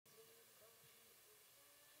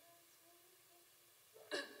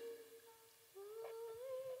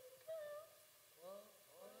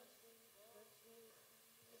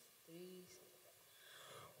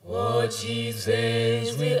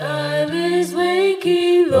Jesus, with eyelids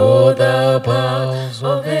waking, though the powers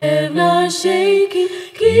of heaven are shaking,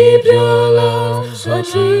 keep your lamps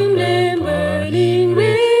trimmed and burning,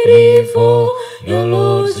 ready for your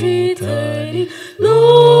Lord's returning.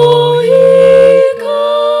 Lo, he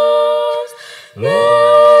comes,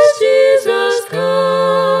 yes, Jesus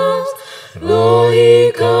comes. Lo,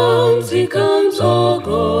 he comes, oh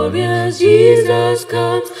glorious, Jesus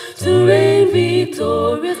comes to reign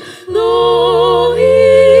victorious. Lo,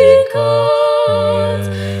 he comes,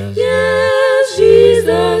 yes,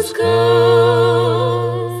 Jesus comes.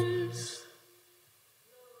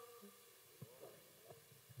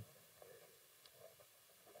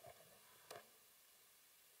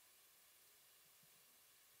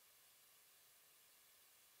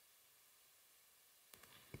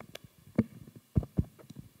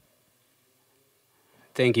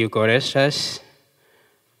 Thank you, choristers.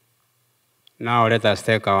 Now let us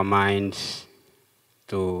take our minds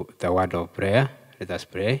to the word of prayer. Let us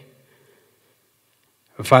pray.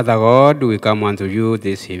 Father God, we come unto you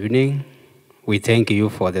this evening. We thank you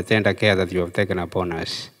for the tender care that you have taken upon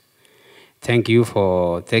us. Thank you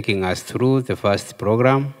for taking us through the first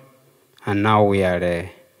program, and now we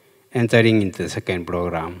are entering into the second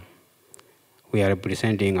program. We are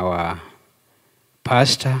presenting our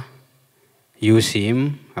pastor. Use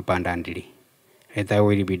him abundantly. Let thy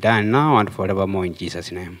will be done now and forevermore in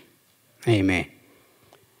Jesus' name. Amen.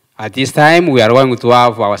 At this time, we are going to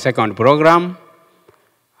have our second program,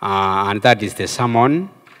 and that is the sermon.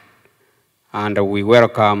 And we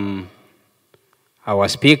welcome our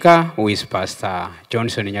speaker, who is Pastor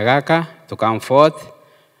Johnson Nyagaka, to come forth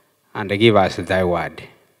and give us thy word.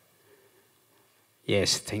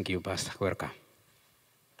 Yes, thank you, Pastor. Welcome.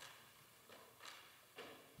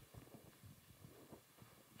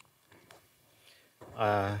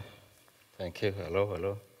 Thank you.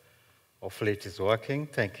 Hello. Hopefully it is working.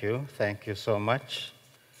 Thank you. Thank you so much.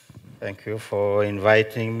 Thank you for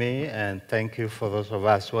inviting me, and thank you for those of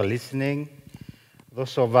us who are listening,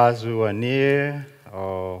 those of us who are near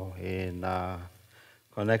or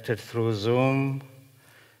connected through Zoom,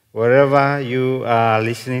 wherever you are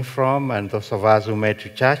listening from, and those of us who made to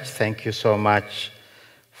church. Thank you so much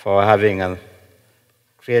for having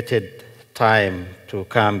created time to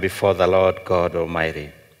come before the Lord God Almighty.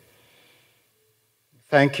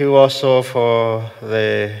 Thank you also for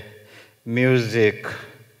the music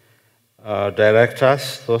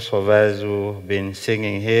directors, those of us who've been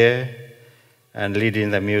singing here and leading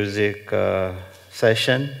the music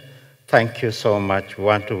session. Thank you so much. We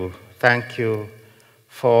want to thank you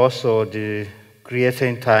for also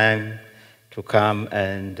creating time to come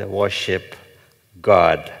and worship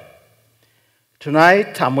God.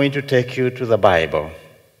 Tonight, I'm going to take you to the Bible.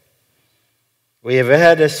 We have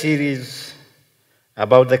had a series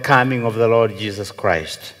about the coming of the Lord Jesus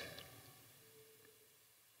Christ.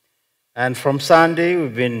 And from Sunday,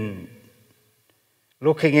 we've been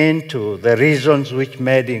looking into the reasons which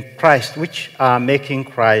are making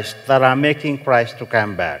Christ to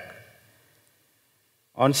come back.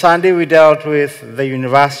 On Sunday, we dealt with the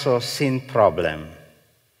universal sin problem.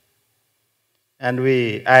 And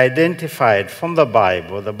we identified from the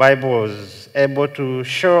Bible was able to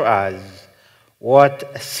show us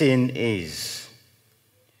what sin is.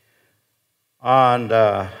 And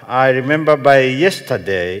I remember by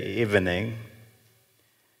yesterday evening,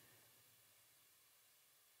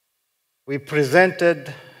 we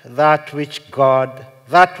presented that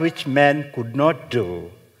which men could not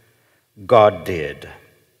do, God did.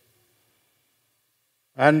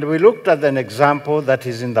 And we looked at an example that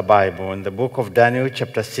is in the Bible, in the book of Daniel,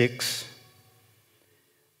 chapter 6,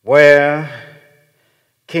 where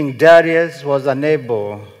King Darius was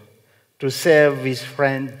unable to save his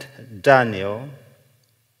friend Daniel,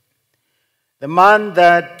 the man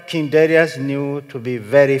that King Darius knew to be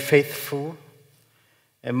very faithful,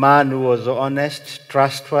 a man who was honest,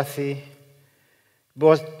 trustworthy.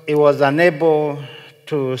 He was unable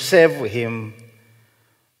to save him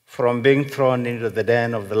from being thrown into the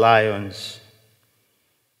den of the lions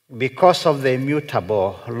because of the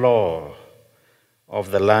immutable law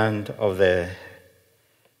of the land of the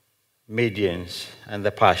Medians and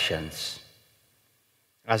the Persians,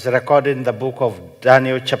 as recorded in the book of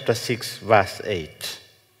Daniel chapter 6, verse 8.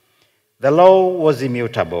 The law was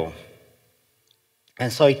immutable,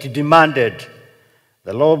 and so it demanded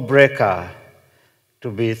the lawbreaker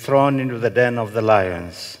to be thrown into the den of the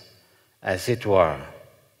lions, as it were.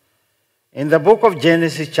 In the book of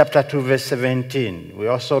Genesis chapter 2, verse 17, we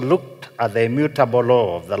also looked at the immutable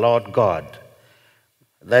law of the Lord God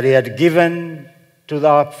that he had given to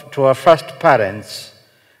our first parents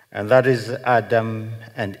and that is Adam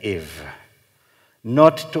and Eve.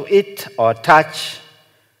 Not to eat or touch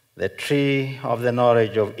the tree of the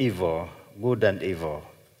knowledge of evil, good and evil.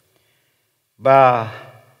 But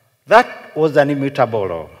that was an immutable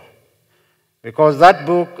law. Because that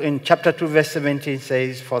book in chapter 2, verse 17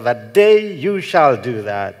 says, "For the day you shall do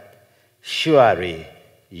that, surely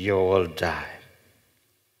you will die."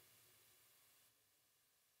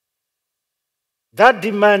 That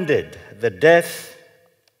demanded the death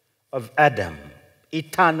of Adam,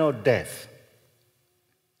 eternal death.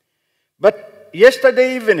 But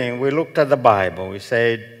yesterday evening we looked at the Bible. We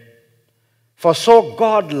said, "For so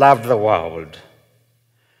God loved the world,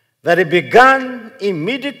 that it began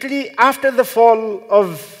immediately after the fall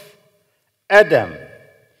of Adam.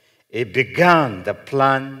 It began the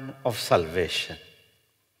plan of salvation."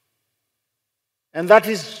 And that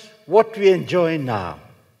is what we enjoy now.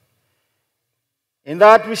 In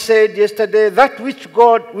that we said yesterday, that which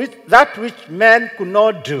man could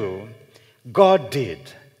not do, God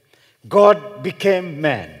did. God became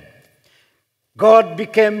man. God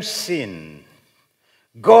became sin.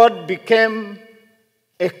 God became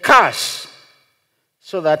a curse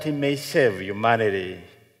so that he may save humanity.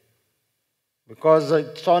 Because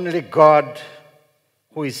it's only God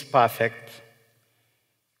who is perfect.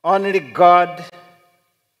 Only God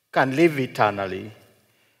can live eternally.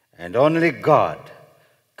 And only God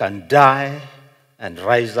can die and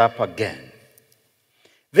rise up again.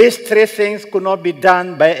 These three things could not be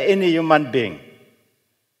done by any human being.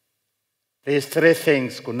 These three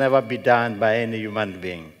things could never be done by any human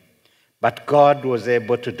being. But God was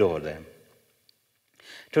able to do them.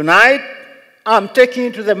 Tonight, I'm taking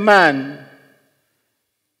you to the man,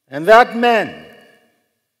 and that man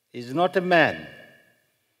is not a man,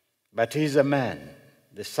 but he's a man,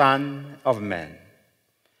 the Son of Man,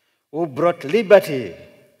 who brought liberty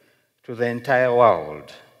to the entire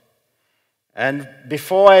world. And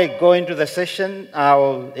before I go into the session, I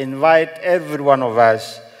will invite every one of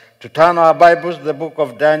us to turn our Bibles to the book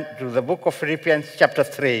of Philippians chapter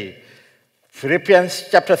 3. Philippians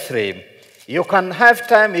chapter 3. You can have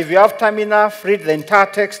time, if you have time enough, read the entire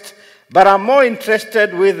text, but I'm more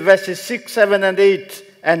interested with verses 6, 7, and 8,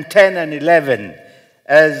 and 10 and 11,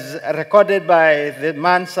 as recorded by the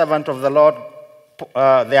manservant of the Lord,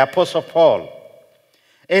 the Apostle Paul.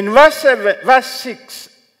 In verse 6,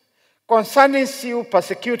 concerning Jew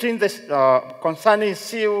persecuting the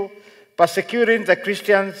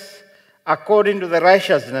Christians according to the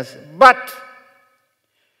righteousness, but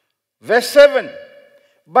verse 7,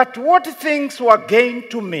 "But what things were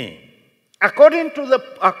gained to me?" According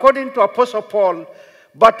to Apostle Paul,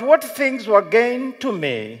 "But what things were gained to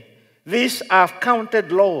me, these I've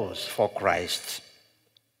counted loss for Christ.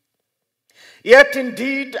 Yet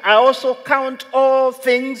indeed I also count all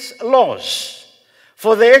things loss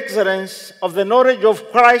for the excellence of the knowledge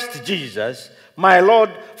of Christ Jesus, my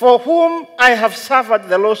Lord, for whom I have suffered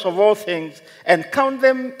the loss of all things, and count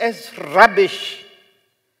them as rubbish,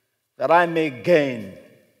 that I may gain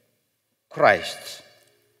Christ,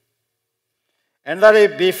 and that I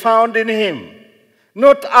be found in him,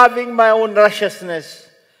 not having my own righteousness,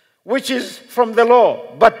 which is from the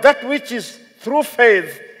law, but that which is through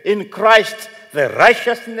faith in Christ, the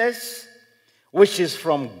righteousness which is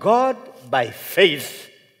from God by faith,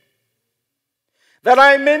 that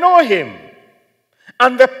I may know him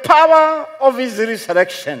and the power of his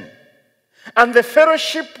resurrection and the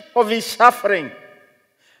fellowship of his suffering,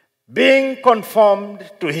 being conformed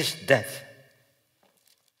to his death."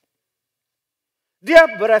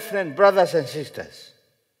 Dear brethren, brothers and sisters,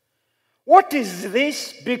 what is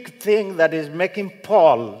this big thing that is making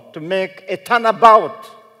Paul to make a turnabout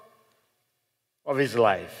of his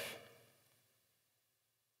life?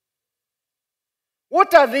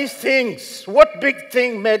 What are these things? What big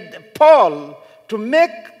thing made Paul to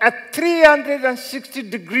make a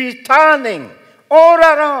 360-degree turning all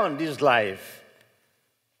around his life?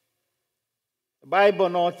 The Bible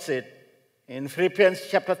notes it in Philippians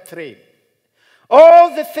chapter 3.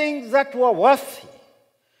 All the things that were worthy,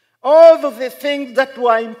 all of the things that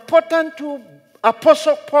were important to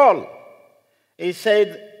Apostle Paul, he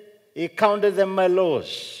said he counted them a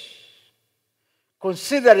loss,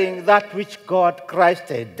 considering that which God Christ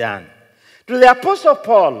had done. To the Apostle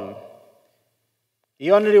Paul,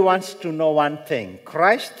 he only wants to know one thing: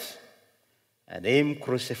 Christ and him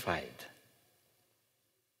crucified.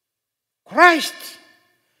 Christ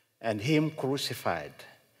and him crucified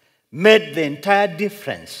made the entire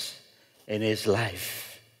difference in his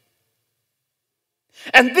life.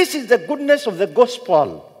 And this is the goodness of the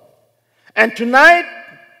gospel. And tonight,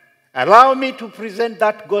 allow me to present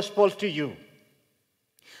that gospel to you.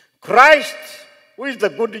 Christ who is the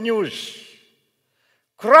good news.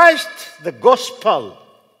 Christ, the gospel.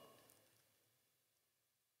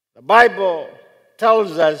 The Bible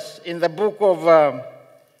tells us in the book of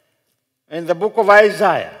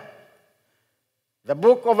Isaiah. The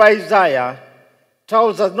book of Isaiah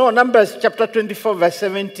tells us, Numbers chapter 24, verse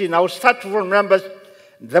 17. I'll start from Numbers,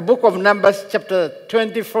 the book of Numbers chapter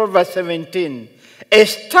 24, verse 17. A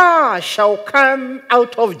star shall come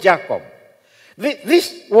out of Jacob.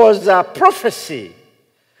 This was a prophecy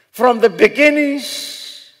from the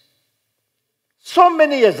beginnings so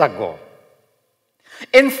many years ago.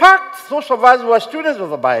 In fact, those of us who are students of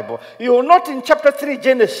the Bible, you will note in chapter 3,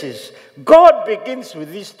 Genesis, God begins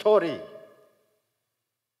with this story.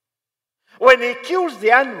 When he kills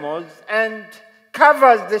the animals and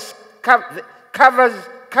covers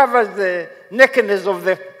the nakedness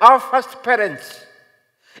of our first parents,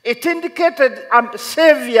 it indicated a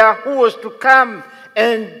Savior who was to come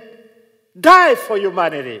and die for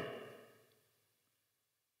humanity.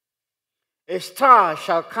 A star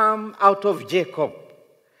shall come out of Jacob.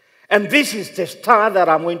 And this is the star that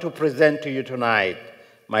I'm going to present to you tonight,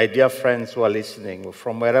 my dear friends who are listening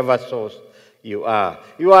from wherever source you are.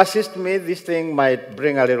 You assist me, this thing might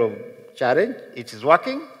bring a little challenge. It is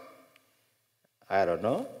working? I don't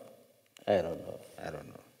know.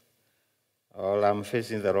 Or I'm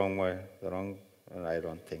facing the wrong way. I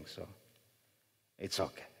don't think so. It's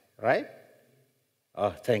okay, right?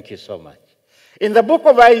 Oh, thank you so much. In the book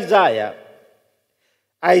of Isaiah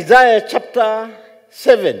chapter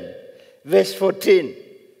 7, verse 14.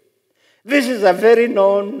 This is a very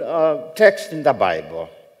known text in the Bible.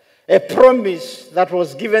 A promise that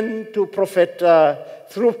was given to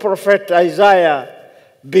through prophet Isaiah.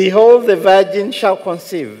 Behold, the virgin shall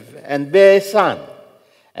conceive and bear a son,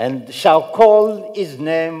 and shall call his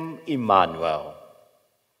name Emmanuel.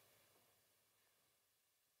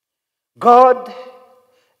 God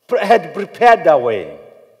had prepared a way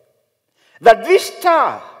that this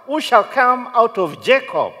star who shall come out of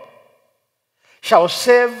Jacob shall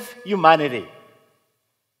save humanity.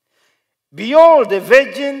 Behold, the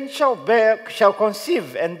virgin shall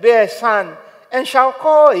conceive and bear a son, and shall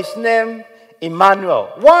call his name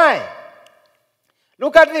Emmanuel. Why?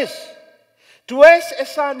 Look at this. To us a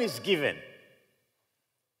son is given.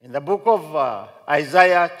 In the book of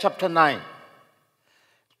Isaiah chapter 9.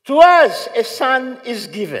 To us a son is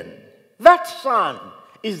given. That son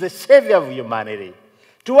is the Savior of humanity.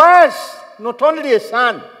 To us, not only a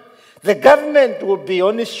son, the government will be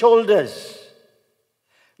on his shoulders.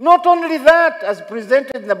 Not only that, as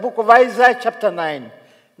presented in the book of Isaiah chapter 9,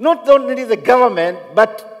 not only the government,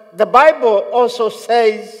 but the Bible also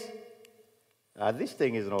says, this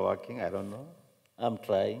thing is not working, I don't know. I'm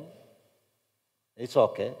trying. It's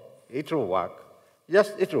okay. It will work.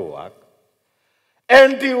 Yes, it will work.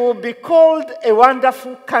 And he will be called a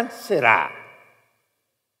wonderful counselor.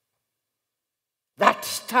 That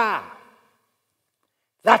star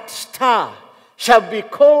shall be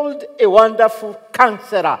called a wonderful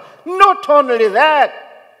counselor. Not only that,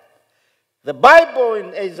 the Bible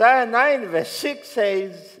in Isaiah 9 verse 6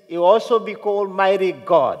 says, he will also be called mighty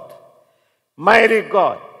God. Mighty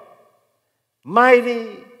God.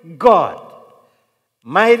 Mighty God.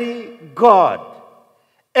 Mighty God.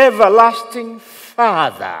 Everlasting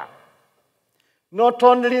Father. Not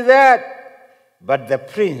only that, but the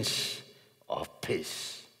Prince of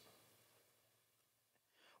Peace.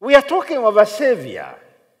 We are talking of a Savior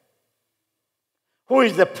who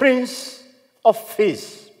is the Prince of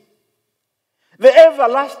Peace, the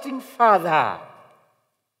everlasting Father,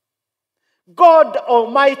 God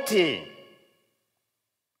Almighty.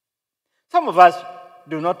 Some of us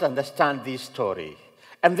do not understand this story,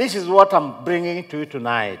 and this is what I'm bringing to you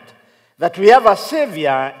tonight, that we have a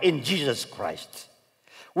Savior in Jesus Christ.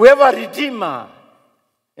 We have a Redeemer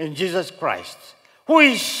in Jesus Christ, who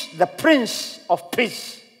is the Prince of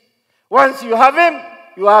Peace. Once you have him,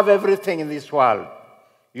 you have everything in this world.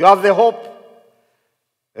 You have the hope.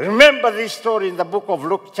 Remember this story in the book of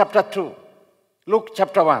Luke chapter 2. Luke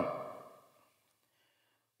chapter 1.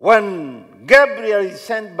 When Gabriel is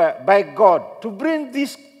sent by God to bring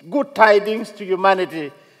these good tidings to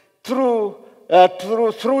humanity through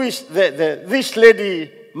this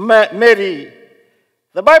lady Mary,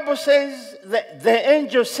 the Bible says that the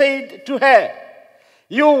angel said to her,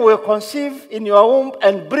 you will conceive in your womb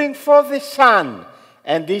and bring forth a son,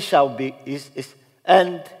 and he shall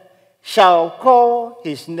call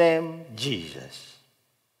his name Jesus.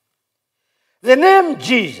 The name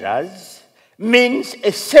Jesus means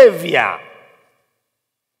a Savior.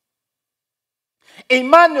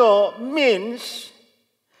 Emmanuel means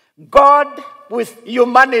God with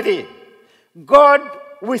humanity, God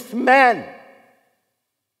with man.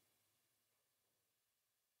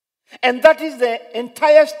 And that is the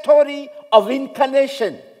entire story of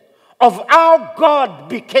incarnation, of how God,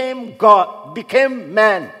 became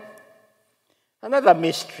man. Another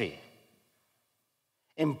mystery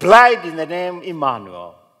implied in the name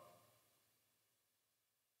Emmanuel.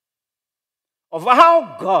 Of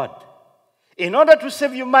how God, in order to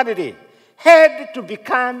save humanity, had to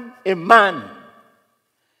become a man.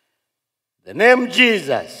 The name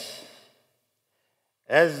Jesus,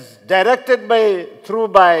 as directed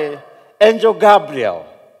by Angel Gabriel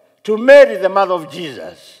to Mary, the mother of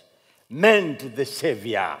Jesus, meant the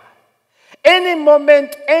Savior. Any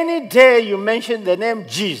moment, any day you mention the name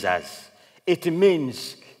Jesus, it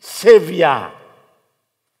means Savior.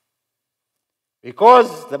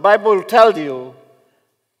 Because the Bible will tell you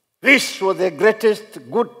this was the greatest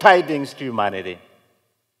good tidings to humanity.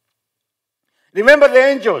 Remember the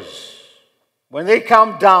angels, when they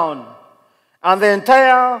come down, and the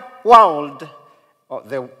entire world,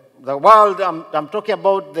 the world, I'm talking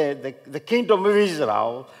about the kingdom of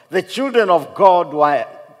Israel, the children of God were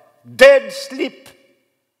dead sleep.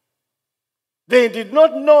 They did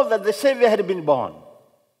not know that the Savior had been born.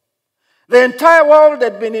 The entire world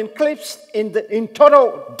had been eclipsed in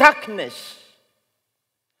total darkness.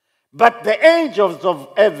 But the angels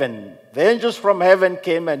of heaven, the angels from heaven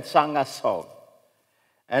came and sang a song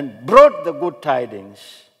and brought the good tidings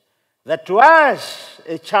that to us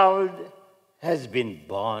a child has been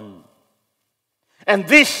born. And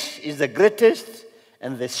this is the greatest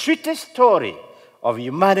and the sweetest story of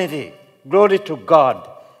humanity. Glory to God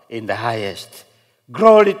in the highest.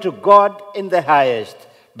 Glory to God in the highest.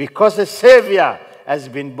 Because a Savior has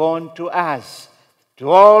been born to us, to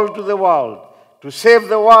the world, to save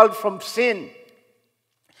the world from sin.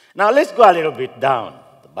 Now let's go a little bit down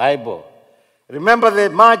the Bible. Remember the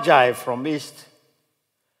Magi from East.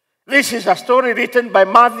 This is a story written by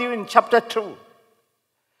Matthew in chapter 2.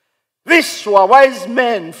 These were wise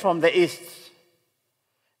men from the East.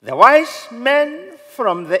 The wise men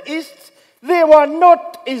from the East, they were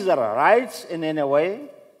not Israelites in any way.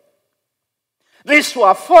 These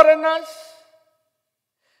were foreigners,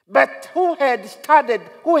 but who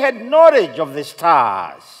had knowledge of the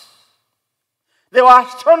stars. They were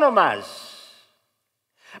astronomers,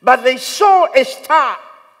 but they saw a star.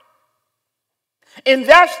 In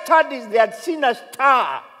their studies, they had seen a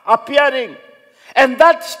star appearing, and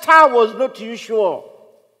that star was not usual.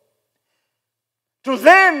 To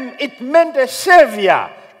them, it meant a savior,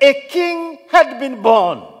 a king had been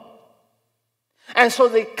born. And so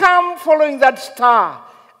they come following that star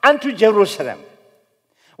unto Jerusalem.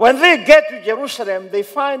 When they get to Jerusalem, they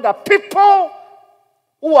find a people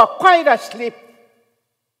who are quite asleep.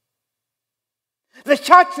 The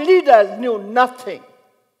church leaders knew nothing.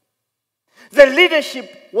 The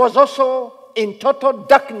leadership was also in total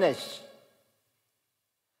darkness.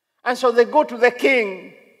 And so they go to the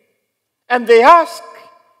king and they ask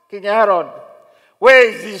King Herod, where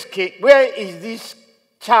is this king? Where is this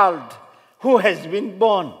child who has been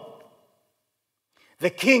born? The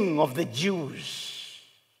King of the Jews.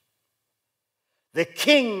 The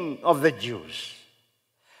King of the Jews.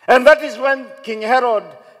 And that is when King Herod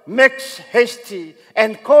makes hasty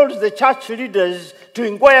and calls the church leaders to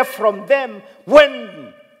inquire from them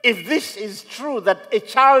if this is true that a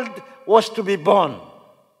child was to be born.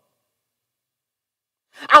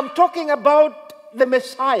 I'm talking about the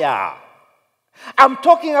Messiah. I'm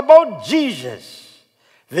talking about Jesus,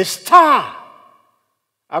 the star.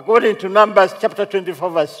 According to Numbers chapter 24,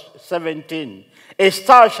 verse 17, a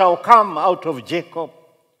star shall come out of Jacob.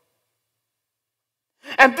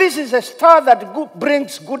 And this is a star that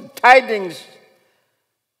brings good tidings.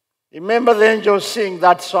 Remember the angels sing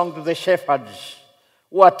that song to the shepherds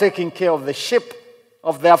who are taking care of the sheep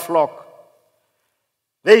of their flock.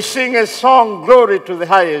 They sing a song, glory to the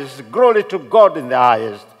highest, glory to God in the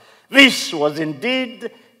highest. This was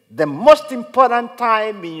indeed the most important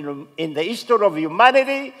time in the history of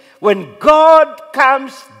humanity when God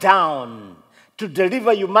comes down to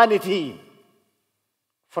deliver humanity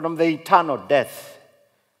from the eternal death.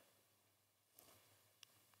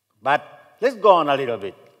 But let's go on a little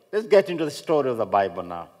bit. Let's get into the story of the Bible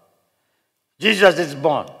now. Jesus is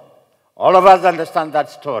born. All of us understand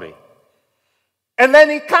that story. And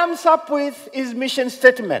then he comes up with his mission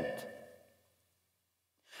statement.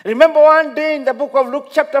 Remember one day in the book of Luke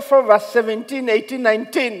chapter 4, verse 17, 18,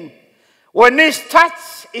 19, when he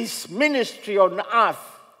starts his ministry on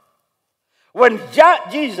earth, when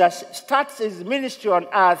Jesus starts his ministry on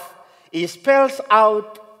earth, he spells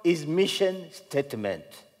out his mission statement.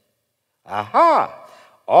 Aha!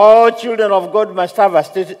 All children of God must have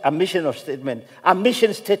a mission statement. A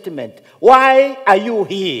mission statement. Why are you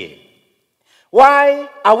here? Why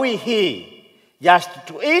are we here? Just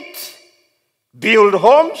to eat, build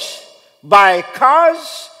homes, buy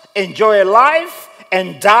cars, enjoy life,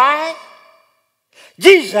 and die?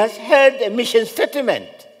 Jesus had a mission statement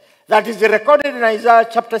that is recorded in Isaiah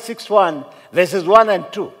chapter 61, verses 1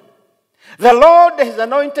 and 2. The Lord has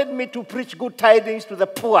anointed me to preach good tidings to the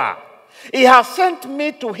poor. He has sent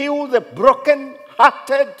me to heal the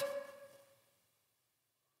broken-hearted.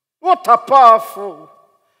 What a powerful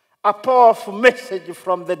message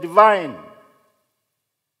from the divine.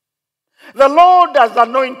 The Lord has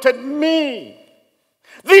anointed me.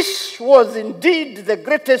 This was indeed the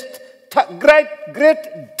great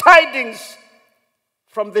tidings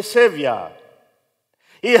from the Savior.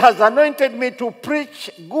 He has anointed me to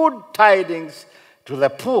preach good tidings to the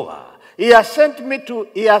poor. He has sent me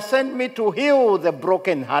to heal the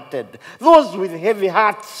brokenhearted, those with heavy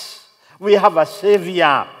hearts. We have a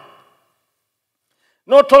Savior.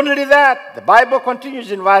 Not only that, the Bible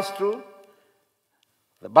continues in verse 2.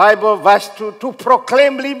 The Bible, verse 2, to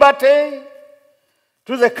proclaim liberty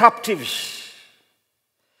to the captives.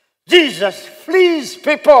 Jesus flees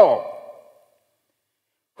people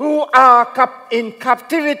who are in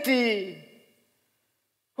captivity,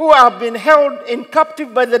 who have been held in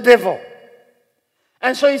captive by the devil.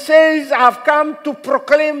 And so he says, I have come to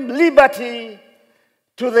proclaim liberty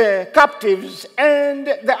to the captives and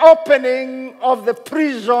the opening of the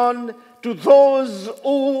prison to those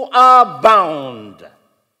who are bound.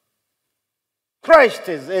 Christ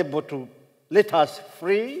is able to let us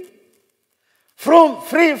free from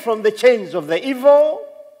the chains of the evil.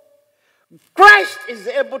 Christ is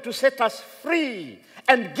able to set us free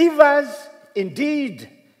and give us indeed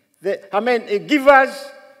give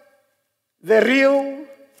us the real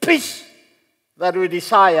peace that we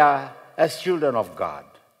desire as children of God.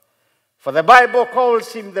 For the Bible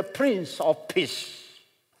calls him the Prince of Peace.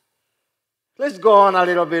 Let's go on a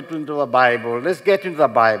little bit into the Bible. Let's get into the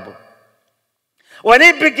Bible. When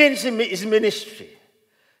he begins his ministry,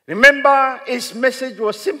 remember his message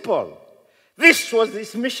was simple. This was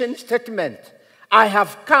his mission statement. I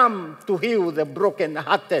have come to heal the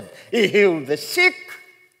brokenhearted. He healed the sick.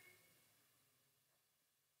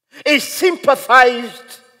 He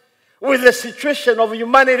sympathized with the situation of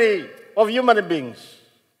humanity, of human beings.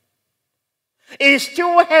 He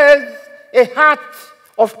still has a heart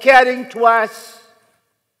of caring to us.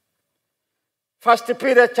 1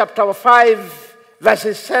 Peter chapter 5,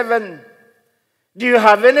 verses 7. Do you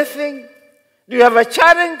have anything? Do you have a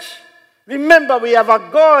challenge? Remember, we have a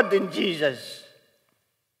God in Jesus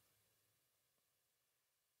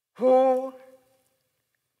who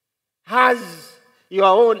has your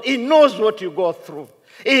own. He knows what you go through.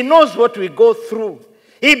 He knows what we go through.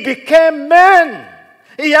 He became man.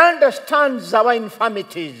 He understands our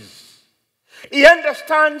infirmities. He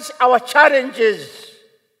understands our challenges.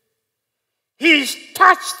 He is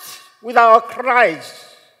touched with our cries.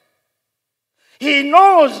 He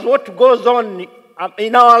knows what goes on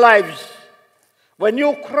in our lives. When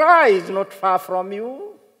you cry, is not far from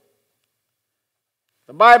you.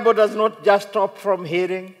 The Bible does not just stop from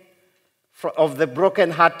hearing of the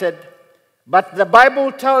brokenhearted, but the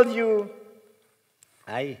Bible tells you,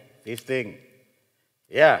 this thing.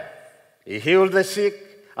 Yeah, he healed the sick.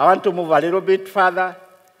 I want to move a little bit further.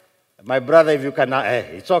 My brother, if you can,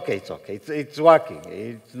 it's okay. It's working.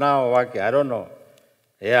 It's now working. I don't know.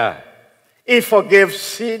 Yeah. He forgave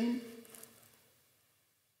sin.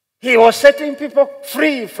 He was setting people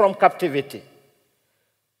free from captivity.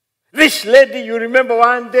 This lady, you remember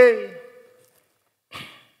one day,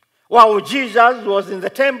 while Jesus was in the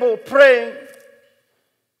temple praying,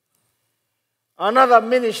 another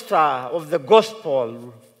minister of the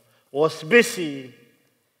gospel was busy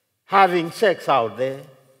having sex out there.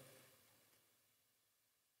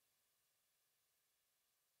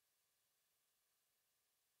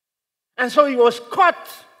 And so he was caught,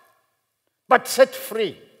 but set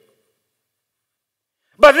free.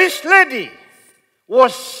 But this lady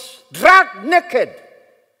was dragged naked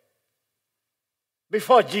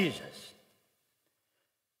before Jesus.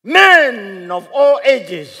 Men of all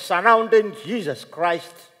ages surrounding Jesus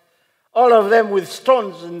Christ, all of them with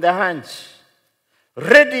stones in their hands,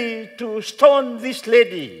 ready to stone this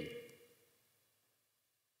lady.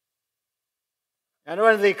 And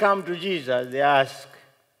when they come to Jesus, they ask,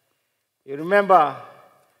 you remember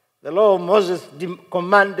the law of Moses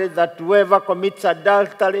commanded that whoever commits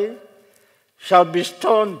adultery shall be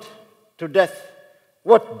stoned to death.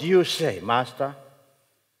 What do you say, Master?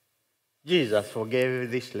 Jesus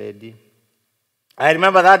forgave this lady. I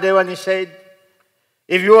remember that day when he said,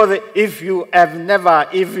 if you have never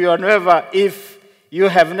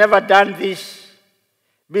done this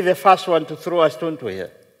be the first one to throw a stone to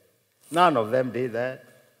her. None of them did that.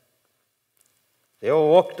 They all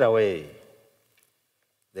walked away.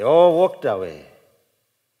 They all walked away.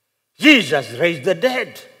 Jesus raised the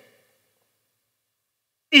dead.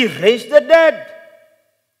 He raised the dead.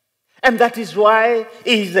 And that is why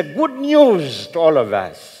it is the good news to all of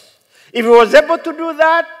us. If he was able to do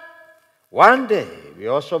that, one day we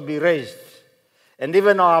also be raised. And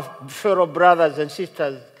even our fellow brothers and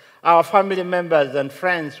sisters, our family members and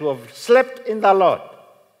friends who have slept in the Lord,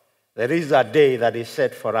 there is a day that is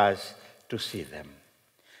set for us to see them.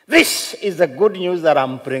 This is the good news that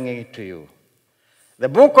I'm bringing to you. The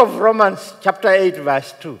book of Romans chapter 8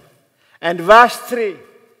 verse 2 and verse 3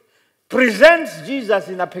 presents Jesus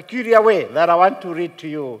in a peculiar way that I want to read to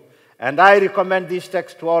you. And I recommend this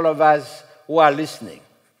text to all of us who are listening.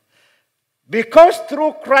 Because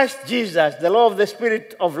through Christ Jesus, the law of the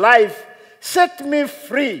Spirit of life set me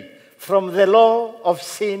free from the law of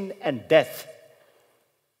sin and death.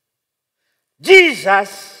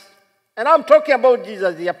 Jesus, and I'm talking about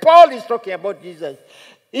Jesus here, Paul is talking about Jesus.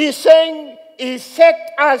 He's saying he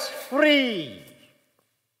set us free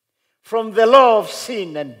from the law of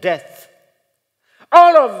sin and death.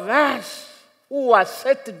 All of us who are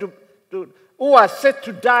set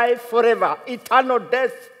to die forever, eternal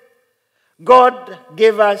death, God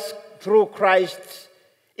gave us through Christ.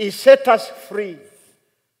 He set us free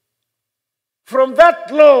from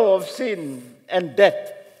that law of sin and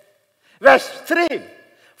death. Verse 3,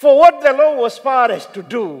 for what the law was powerless to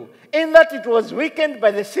do, in that it was weakened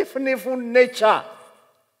by the sinful nature,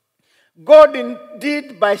 God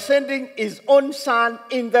indeed, by sending his own Son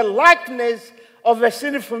in the likeness of a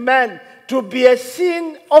sinful man to be a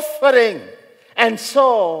sin offering. And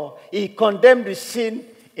so he condemned sin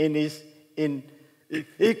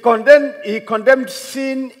he condemned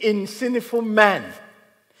sin in sinful man.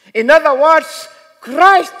 In other words,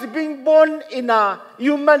 Christ being born in a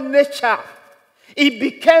human nature, he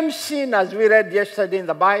became sin, as we read yesterday in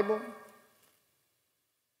the Bible.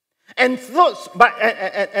 And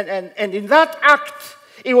in that act,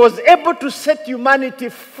 he was able to set humanity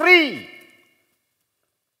free.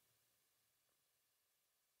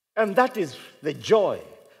 And that is the joy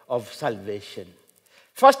of salvation.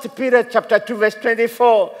 1 Peter chapter 2, verse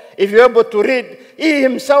 24, if you're able to read, he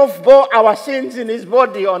himself bore our sins in his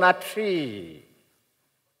body on a tree.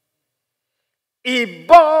 He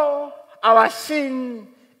bore our sins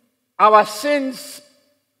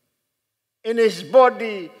in his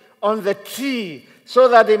body on the tree so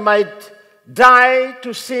that he might die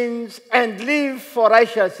to sins and live for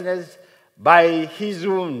righteousness. By his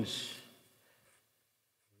wounds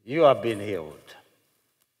you have been healed.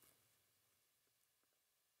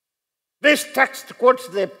 This text quotes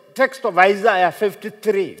the text of Isaiah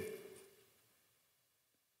 53.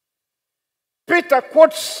 Peter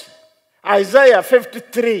quotes Isaiah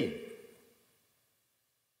 53.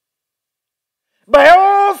 By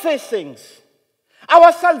all these things,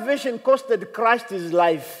 our salvation costed Christ his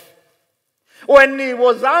life. When he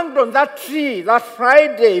was hanged on that tree that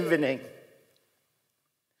Friday evening,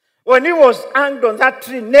 when he was hanged on that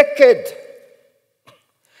tree naked,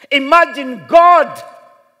 imagine God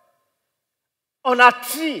on a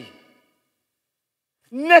tree,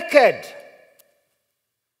 naked.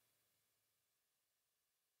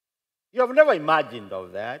 You have never imagined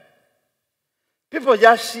of that. People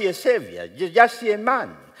just see a savior, just see a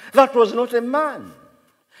man. That was not a man.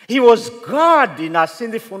 He was God in a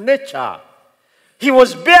sinful nature. He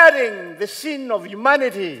was bearing the sin of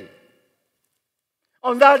humanity.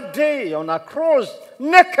 On that day, on a cross,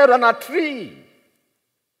 naked on a tree.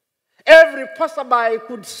 Every passerby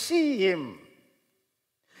could see him.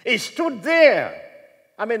 He stood there.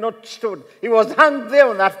 I mean, not stood. He was hung there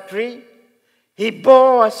on that tree. He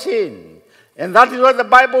bore a sin. And that is what the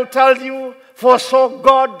Bible tells you. For so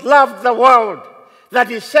God loved the world that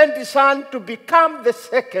he sent his Son to become the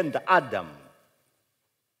second Adam.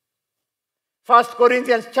 1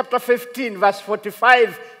 Corinthians chapter 15, verse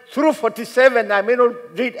 45 through 47. I may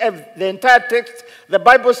not read the entire text. The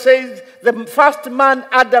Bible says the first man,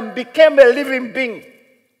 Adam, became a living being.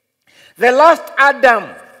 The last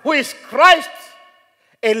Adam, who is Christ,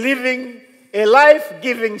 a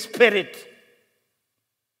life-giving spirit.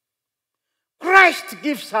 Christ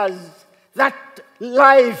gives us that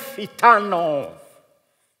life eternal.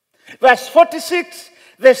 Verse 46,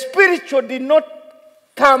 the spiritual did not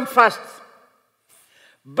come first,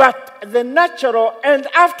 but the natural, and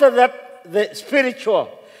after that, the spiritual.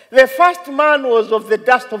 The first man was of the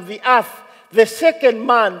dust of the earth, the second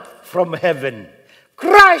man from heaven.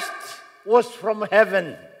 Christ was from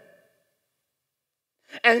heaven.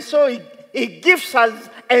 And so he gives us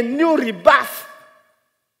a new rebirth.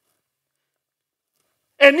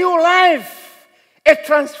 a new life, a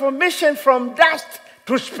transformation from dust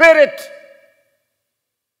to spirit.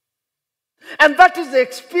 And that is the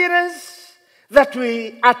experience that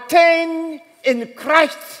we attain in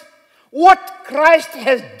Christ, what Christ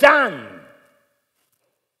has done.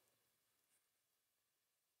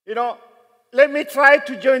 You know, let me try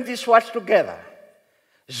to join these words together.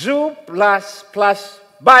 Zoo plus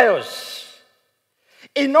bios.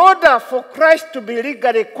 In order for Christ to be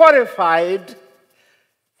legally qualified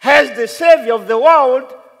as the Savior of the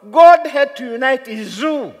world, God had to unite his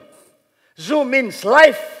zoo. Zoo means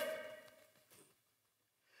life.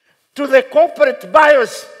 To the corporate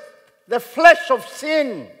bios, the flesh of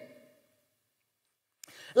sin.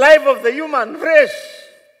 Life of the human race,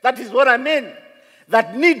 that is what I mean,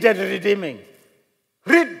 that needed redeeming.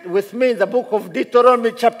 Read with me the book of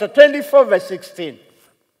Deuteronomy chapter 24, verse 16.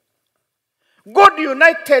 God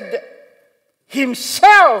united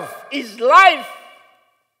himself, his life,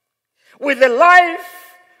 with the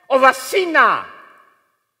life of a sinner.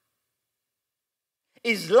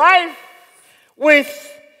 His life with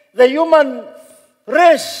the human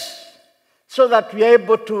race, so that we are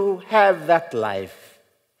able to have that life.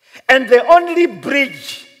 And the only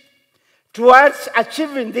bridge towards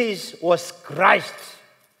achieving this was Christ.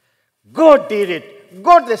 God did it.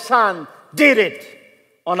 God the Son did it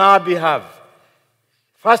on our behalf.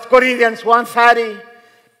 1 Corinthians 1:30,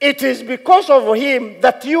 it is because of him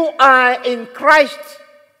that you are in Christ,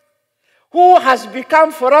 who has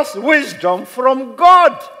become for us wisdom from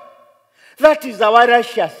God. That is our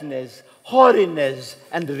righteousness, holiness,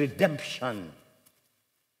 and redemption.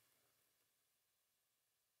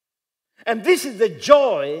 And this is the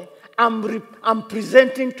joy I'm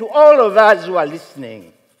presenting to all of us who are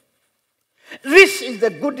listening. This is the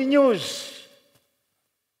good news.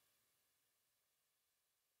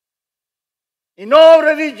 In all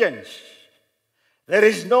religions, there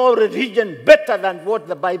is no religion better than what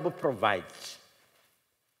the Bible provides.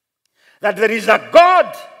 That there is a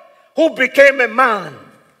God who became a man.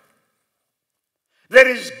 There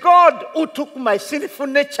is God who took my sinful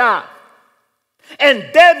nature and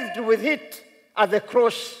dealt with it at the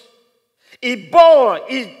cross. He bore,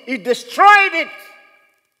 he destroyed it.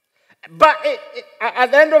 But at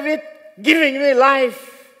the end of it, giving me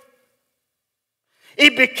life. He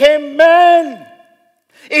became man.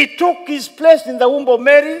 He took his place in the womb of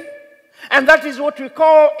Mary. And that is what we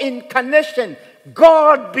call incarnation.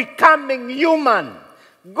 God becoming human.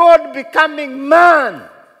 God becoming man.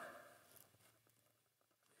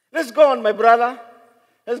 Let's go on, my brother.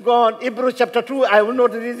 Let's go on. Hebrews chapter 2. I will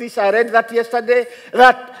not read this. I read that yesterday.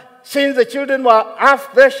 That since the children were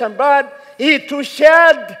half flesh and blood, he too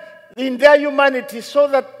shared in their humanity, so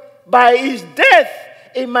that by his death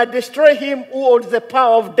he might destroy him who holds the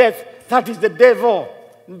power of death. That is the devil.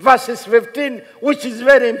 Verses 15, which is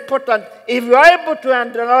very important. If you are able to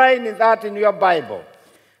underline that in your Bible.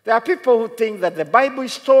 There are people who think that the Bible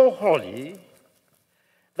is so holy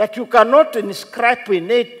that you cannot inscribe in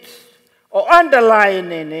it or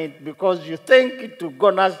underline in it because you think it will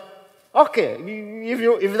gonna. Okay,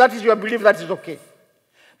 if that is your belief, that is okay.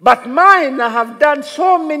 But mine, I have done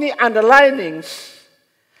so many underlinings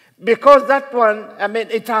because that one, I mean,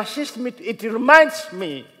 it assists me, it reminds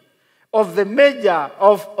me of the major,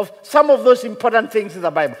 of some of those important things in the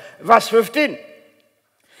Bible. Verse 15.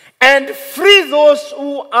 And free those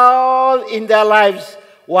who all in their lives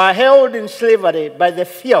were held in slavery by the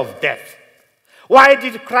fear of death. Why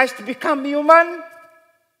did Christ become human?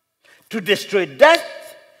 To destroy death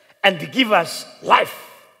and give us life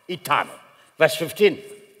eternal. Verse 15.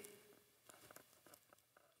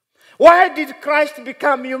 Why did Christ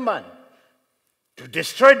become human? To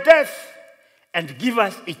destroy death and give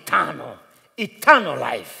us eternal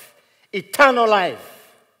life. Eternal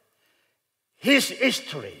life. His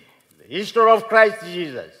history, the history of Christ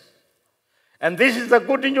Jesus. And this is the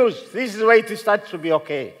good news. This is where it starts to be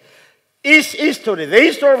okay. His history, the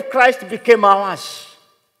history of Christ became ours.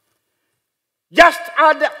 Just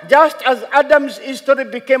as Adam's history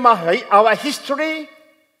became our history,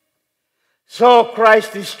 so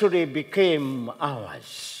Christ's history became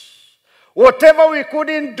ours. Whatever we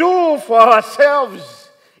couldn't do for ourselves,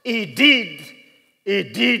 He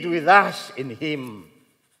did with us in Him.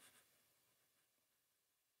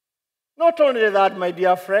 Not only that, my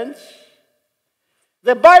dear friends,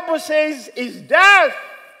 the Bible says His death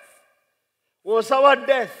was our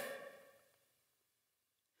death.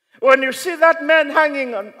 When you see that man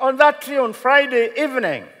hanging on that tree on Friday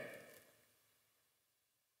evening,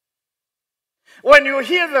 when you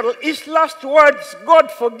hear his last words,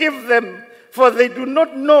 God forgive them, for they do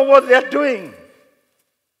not know what they are doing.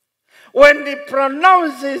 when he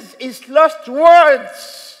pronounces his last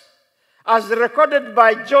words, as recorded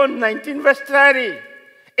by John 19, verse 30,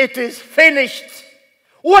 it is finished.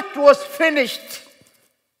 What was finished?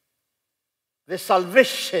 The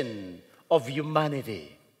salvation of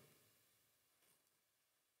humanity.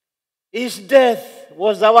 His death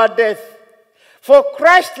was our death. For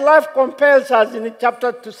Christ's life compels us in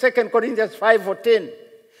chapter 2 Corinthians 5:14.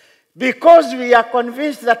 Because we are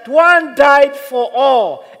convinced that one died for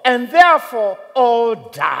all, and therefore all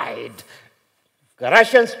died.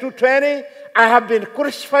 Galatians 2:20, I have been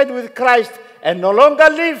crucified with Christ and no longer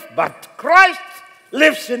live, but Christ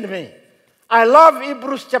lives in me. I love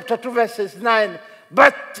Hebrews chapter 2 verses 9,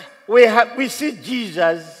 but we see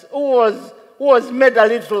Jesus who was made a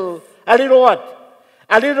little what?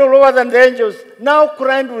 A little lower than the angels, now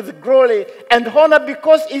crowned with glory and honor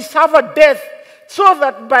because he suffered death, so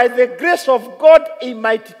that by the grace of God he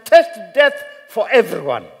might taste death for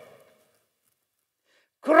everyone.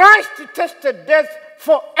 Christ tasted death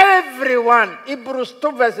for everyone. Hebrews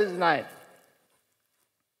 2 verses 9.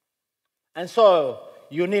 And so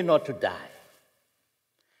you need not to die.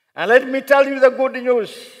 And let me tell you the good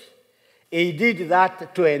news. He did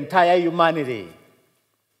that to entire humanity.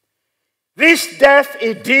 This death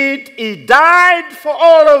he did, he died for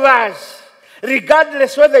all of us,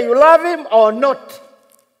 regardless whether you love him or not.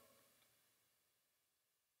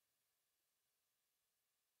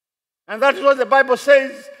 And that's what the Bible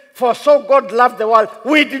says, for so God loved the world.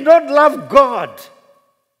 We did not love God.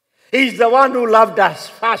 He's the one who loved us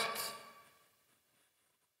first.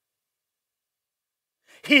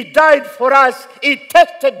 He died for us. He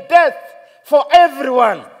tasted death for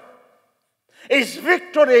everyone. His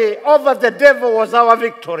victory over the devil was our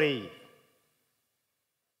victory.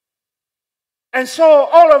 And so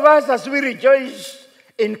all of us, as we rejoice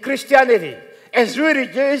in Christianity, as we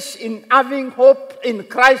rejoice in having hope in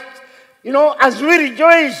Christ, as we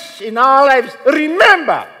rejoice in our lives,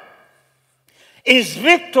 remember, his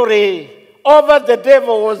victory over the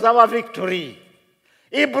devil was our victory.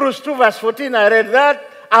 Hebrews 2 verse 14, I read that.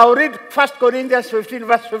 I'll read 1 Corinthians 15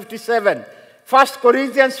 verse 57. 1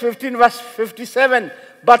 Corinthians 15 verse 57.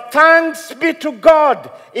 But thanks be to God,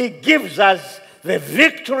 he gives us the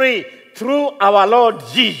victory through our Lord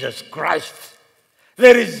Jesus Christ.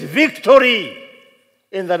 There is victory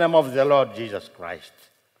in the name of the Lord Jesus Christ.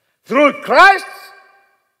 Through Christ,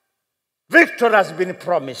 victory has been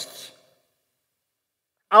promised.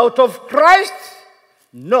 Out of Christ,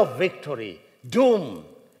 no victory. Doom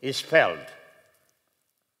is spelled.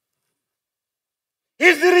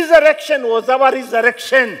 His resurrection was our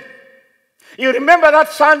resurrection. You remember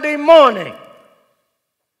that Sunday morning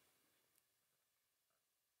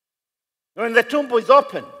when the tomb was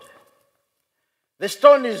opened, the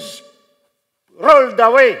stone is rolled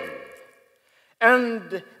away,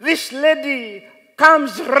 and this lady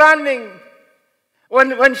comes running.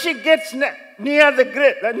 When she gets near the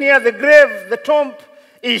grave, the tomb,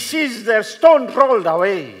 he sees the stone rolled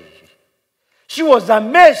away. She was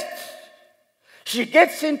amazed. She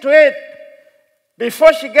gets into it.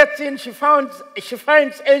 Before she gets in, she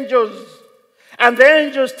finds angels. And the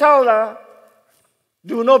angels tell her,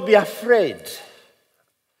 do not be afraid.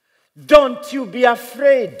 Don't you be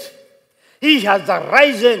afraid. He has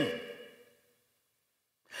arisen.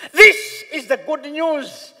 This is the good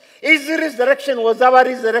news. His resurrection was our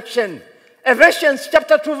resurrection. Ephesians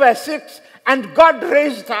chapter 2 verse 6. And God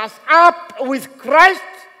raised us up with Christ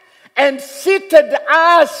and seated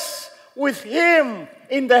us with him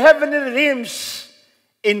in the heavenly realms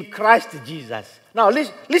in Christ Jesus. Now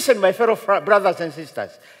listen, my fellow brothers and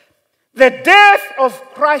sisters. The death of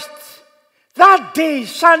Christ, that day,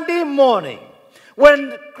 Sunday morning,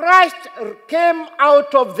 when Christ came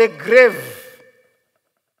out of the grave,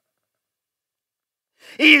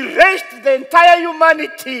 he raised the entire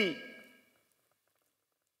humanity,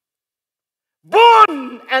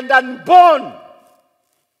 born and unborn,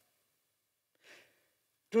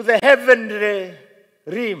 to the heavenly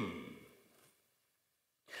realm.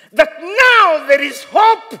 That now there is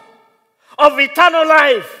hope of eternal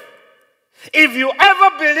life. If you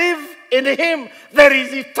ever believe in him, there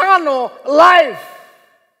is eternal life.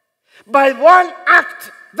 By one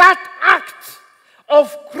act, that act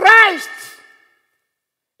of Christ,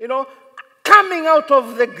 coming out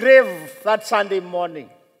of the grave that Sunday morning,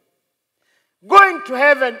 going to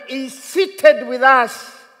heaven, he's seated with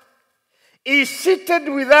us. He's seated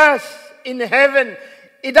with us in heaven.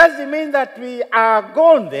 It doesn't mean that we are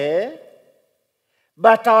gone there,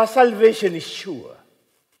 but our salvation is sure.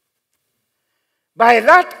 By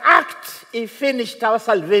that act, he finished our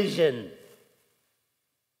salvation.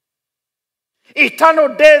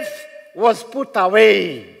 Eternal death was put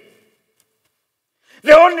away.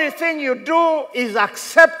 The only thing you do is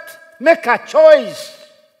accept, make a choice,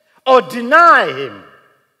 or deny him.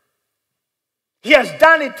 He has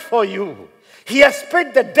done it for you. He has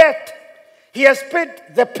paid the debt. He has paid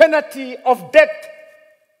the penalty of death.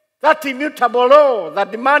 That immutable law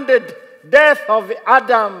that demanded death of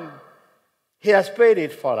Adam, he has paid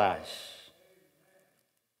it for us.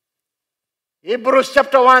 Hebrews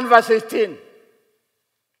chapter 1 verse 18.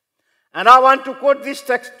 And I want to quote this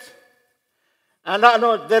text. And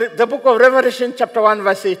the book of Revelation chapter 1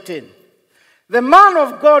 verse 18. The man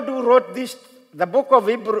of God who wrote this, the book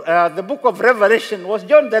of Revelation, was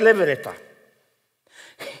John the Revelator.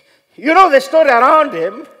 You know the story around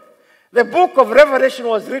him. The book of Revelation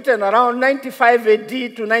was written around 95 AD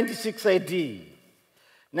to 96 AD.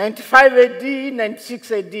 95 AD,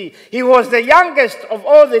 96 AD. He was the youngest of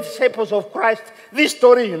all the disciples of Christ. This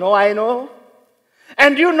story, you know, I know.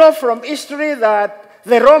 And you know from history that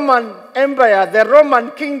the Roman Empire, the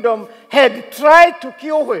Roman kingdom, had tried to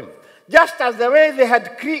kill him, just as the way they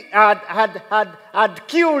had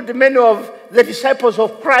killed many of the disciples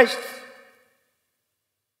of Christ.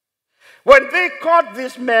 When they caught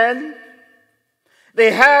this man,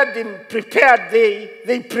 they had him prepared.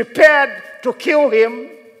 They prepared to kill him.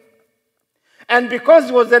 And because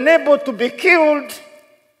he was unable to be killed,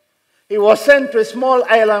 he was sent to a small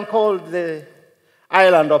island called the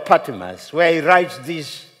island of Patmos, where he writes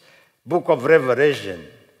this book of Revelation,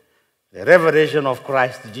 the revelation of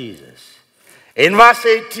Christ Jesus. In verse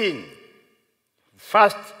 18,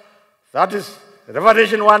 first, that is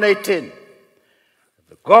Revelation 1:18.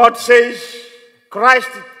 God says, Christ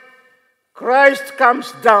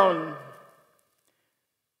comes down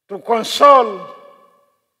to console,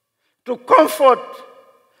 to comfort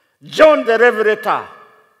John the Revelator,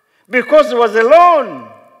 because he was alone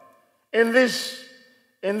in this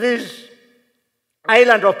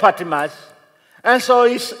island of Patmos. And so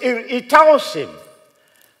he tells him,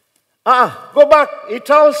 go back, he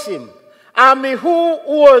tells him, I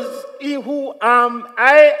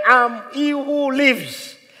am he who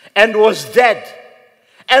lives and was dead.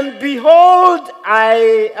 And behold,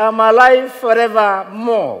 I am alive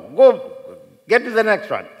forevermore. Go, get to the next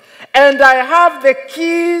one. And I have the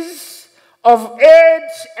keys of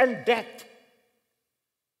age and death.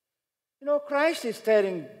 You know, Christ is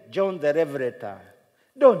telling John the Revelator,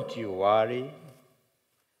 don't you worry.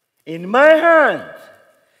 In my hand,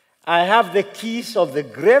 I have the keys of the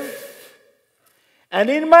grave. And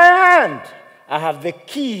in my hand, I have the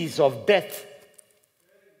keys of death.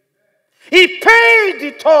 He paid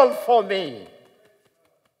it all for me.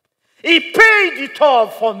 He paid it all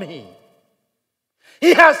for me.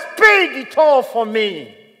 He has paid it all for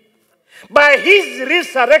me. By his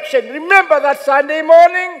resurrection, remember that Sunday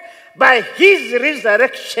morning? By his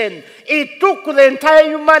resurrection, he took the entire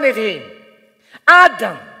humanity.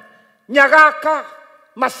 Adam, Nyagaka,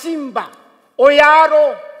 Masimba,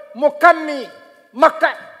 Oyaro, Mokami,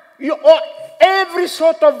 Maka, every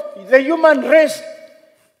sort of the human race,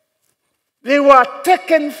 they were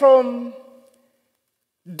taken from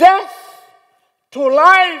death to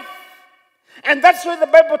life. And that's why the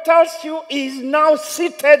Bible tells you he is now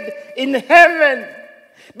seated in heaven,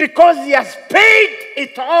 because he has paid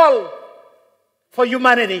it all for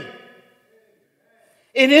humanity.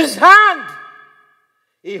 In his hand,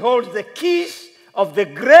 he holds the keys of the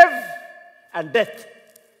grave and death.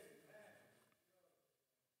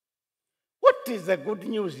 What is the good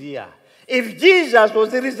news here? If Jesus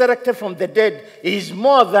was resurrected from the dead, he is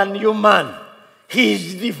more than human. He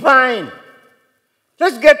is divine.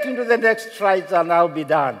 Let's get into the next slide and I'll be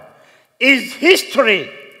done. His history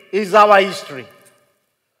is our history.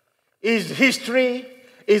 His history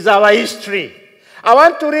is our history. I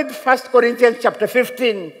want to read 1 Corinthians chapter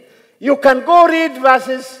 15. You can go read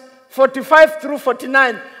verses 45 through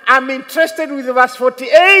 49. I'm interested with verse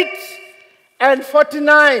 48 and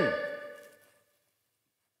 49.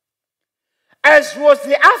 As was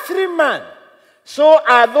the earthly man, so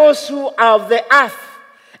are those who are of the earth.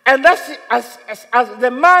 And that's as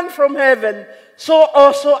the man from heaven, so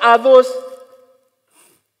also are those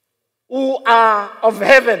who are of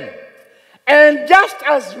heaven. And just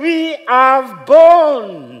as we have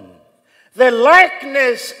borne the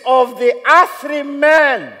likeness of the earthly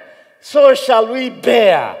man, so shall we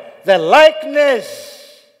bear the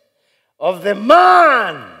likeness of the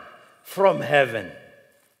man from heaven.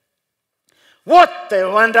 What a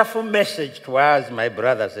wonderful message to us, my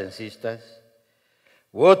brothers and sisters.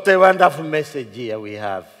 What a wonderful message here we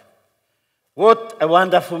have. What a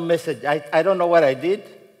wonderful message. I don't know what I did.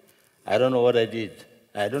 I don't know what I did.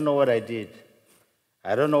 I don't know what I did.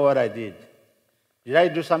 I don't know what I did. Did I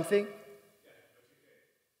do something?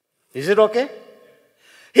 Is it okay?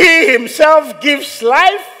 He himself gives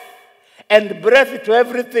life and breath to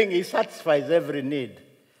everything. He satisfies every need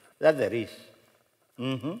that there is.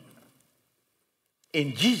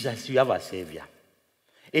 In Jesus, you have a Savior.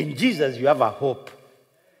 In Jesus, you have a hope.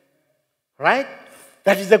 Right?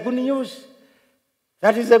 That is the good news.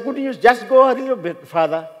 That is the good news. Just go a little bit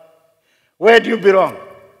further. Where do you belong?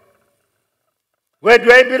 Where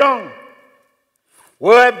do I belong?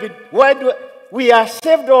 We are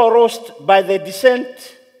saved or lost by the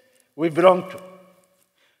descent we belong to.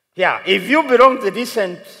 Yeah, if you belong to the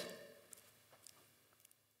descent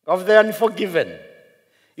of the unforgiven,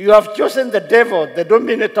 you have chosen the devil, the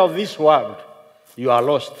dominator of this world, you are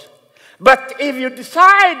lost. But if you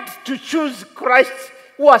decide to choose Christ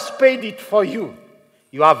who has paid it for you,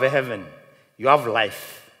 you have a heaven, you have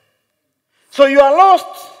life. So you are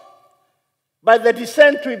lost by the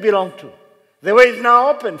descent we belong to. The way is now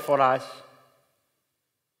open for us.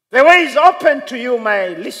 The way is open to you, my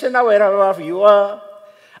listener, wherever you are.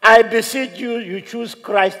 I beseech you, you choose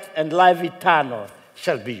Christ and life eternal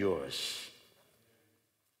shall be yours.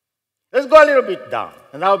 Let's go a little bit down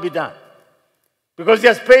and I'll be done. Because he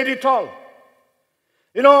has paid it all.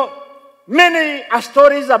 You know, many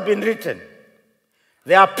stories have been written.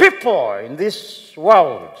 There are people in this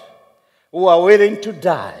world who are willing to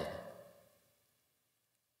die.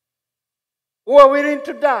 Who are willing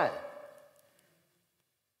to die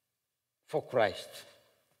for Christ.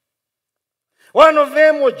 One of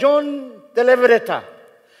them was John the Liberator.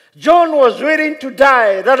 John was willing to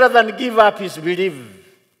die rather than give up his belief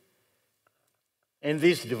in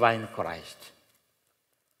this divine Christ.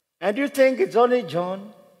 And you think it's only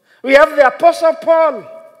John? We have the Apostle Paul,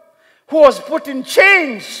 who was put in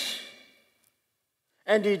chains,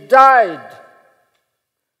 and he died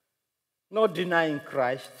not denying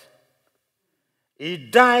Christ. He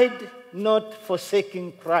died not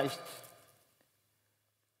forsaking Christ.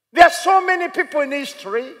 There are so many people in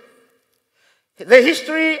history. The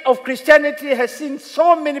history of Christianity has seen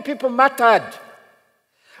so many people martyred.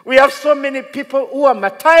 We have so many people who are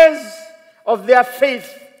martyrs of their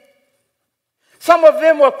faith. Some of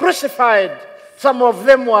them were crucified. Some of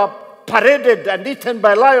them were paraded and eaten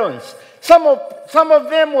by lions. Some of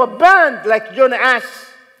them were burned like John Ash.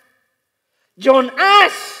 John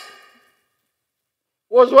Ash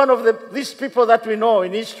was one of these people that we know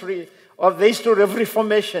in history, of the history of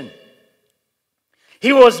Reformation.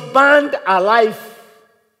 He was burned alive.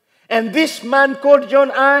 And this man called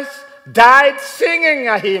John Ash died singing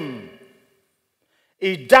a hymn.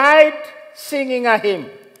 He died singing a hymn.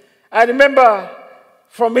 I remember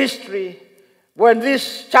from history when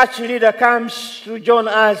this church leader comes to John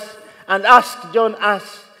Ash and asks John Ash,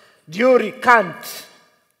 do you recant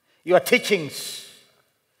your teachings?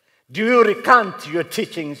 Do you recant your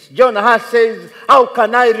teachings? John Ash says, how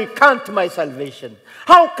can I recant my salvation?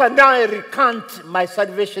 How can I recant my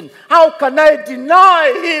salvation? How can I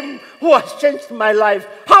deny him who has changed my life?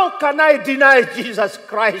 How can I deny Jesus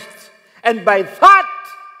Christ? And by that,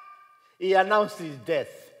 he announced his death.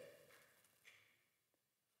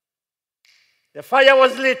 The fire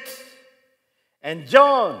was lit, and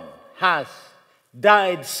John Ash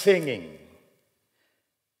died singing.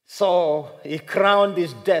 So he crowned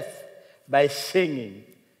his death by singing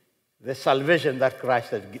the salvation that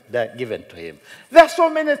Christ had given to him. There are so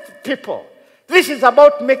many people. This is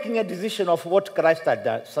about making a decision of what Christ had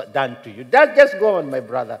done to you. Just go on, my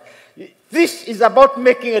brother. This is about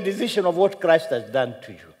making a decision of what Christ has done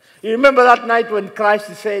to you. You remember that night when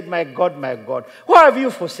Christ said, my God, why have you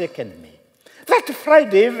forsaken me? That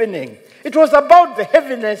Friday evening, it was about the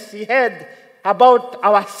heaviness he had about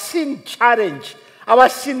our sin challenge, our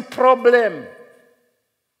sin problem.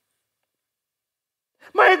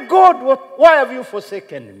 My God, why have you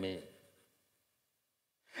forsaken me?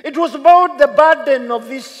 It was about the burden of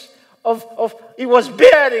he was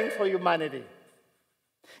bearing for humanity.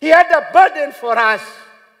 He had a burden for us.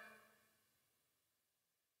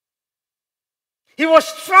 He was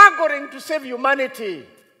struggling to save humanity.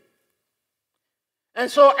 And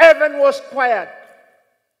so heaven was quiet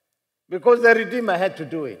because the Redeemer had to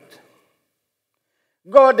do it.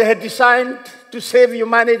 God had designed to save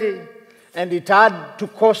humanity, and it had to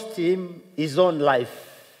cost him his own life.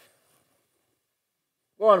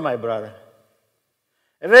 Go on, my brother.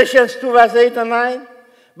 Ephesians 2, verse 8 and 9.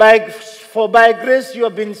 For by grace you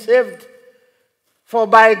have been saved. For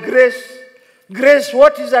by grace. Grace,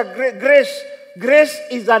 what is grace? Grace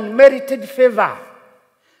is unmerited favor.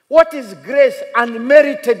 What is grace?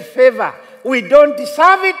 Unmerited favor. We don't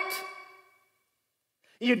deserve it.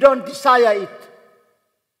 You don't desire it.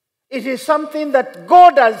 It is something that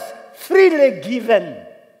God has freely given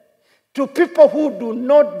to people who do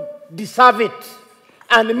not deserve it.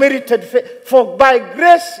 unmerited faith. For by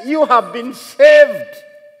grace you have been saved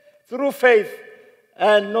through faith,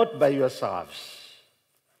 and not by yourselves,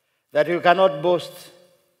 that you cannot boast.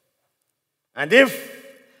 And if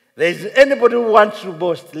there is anybody who wants to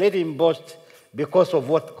boast, let him boast because of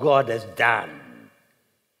what God has done.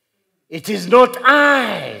 It is not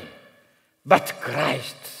I, but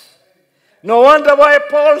Christ. No wonder why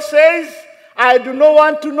Paul says, I do not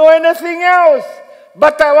want to know anything else,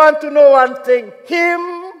 but I want to know one thing.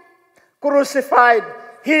 Him crucified,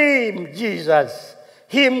 him, Jesus,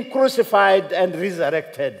 him crucified and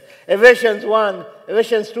resurrected. Ephesians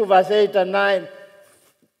 2, verse 8 and 9.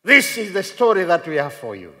 This is the story that we have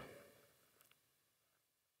for you.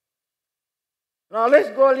 Now let's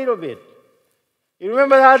go a little bit. You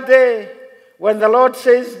remember that day when the Lord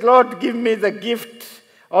says, Lord, give me the gift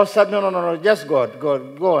of... No, just go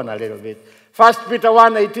on a little bit. 1 Peter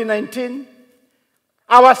 1, 18, 19.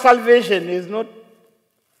 Our salvation is not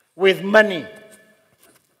with money.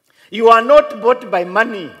 You are not bought by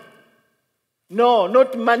money. No,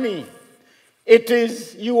 not money. It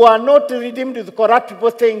is, you are not redeemed with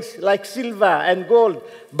corruptible things like silver and gold,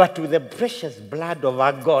 but with the precious blood of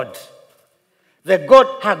our God.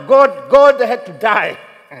 God had to die.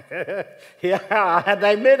 Yeah, and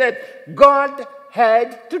I made it. God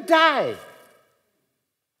had to die.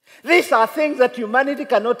 These are things that humanity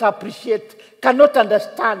cannot appreciate, cannot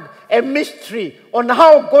understand. A mystery on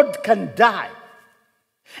how God can die.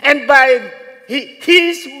 And by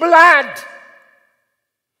his blood,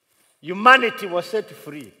 humanity was set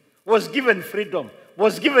free, was given freedom,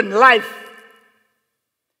 was given life.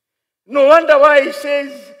 No wonder why he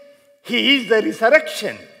says he is the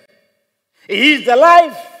resurrection. He is the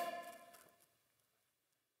life.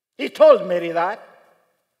 He told Mary that.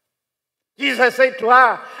 Jesus said to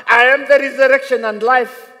her, I am the resurrection and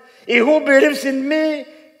life. He who believes in me,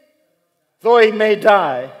 though he may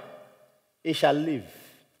die, he shall live.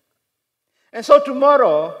 And so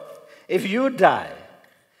tomorrow, if you die,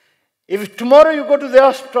 if tomorrow you go to the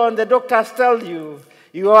hospital and the doctors tell you,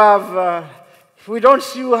 we don't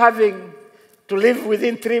see you having to live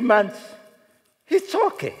within 3 months, it's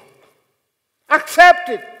okay. Accept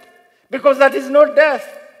it, because that is not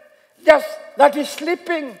death. Just that is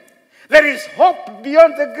sleeping. There is hope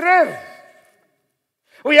beyond the grave.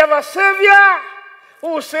 We have a Savior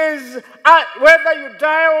who says, whether you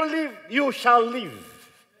die or live, you shall live.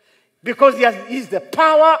 Because he is the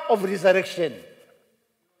power of resurrection.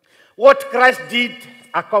 What Christ did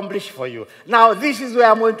accomplish for you. Now, this is where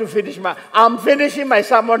I'm going to finish I'm finishing my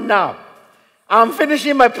sermon now. I'm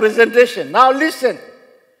finishing my presentation. Now listen.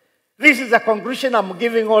 This is the conclusion I'm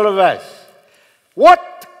giving all of us. What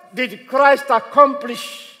did Christ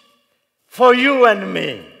accomplish for you and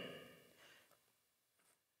me?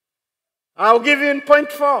 I'll give you in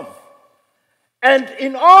point form. And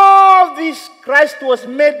in all this, Christ was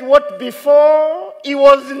made what before he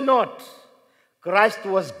was not. Christ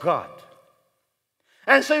was God.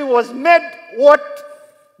 And so he was made what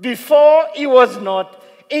before he was not,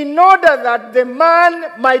 in order that the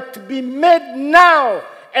man might be made now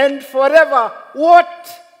and forever what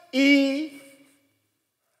he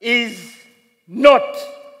is not.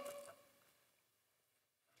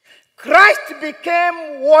 Christ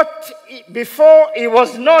became what before he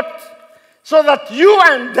was not, so that you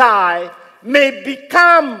and I may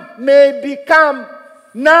become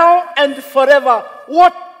now and forever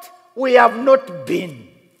what we have not been.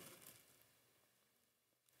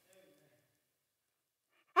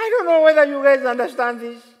 I don't know whether you guys understand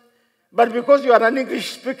this, but because you are an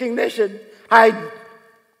English-speaking nation,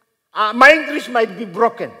 my English might be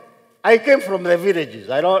broken. I came from the villages.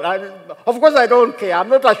 Of course, I don't care. I'm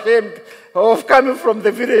not ashamed of coming from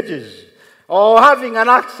the villages or having an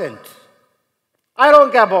accent. I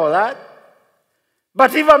don't care about that.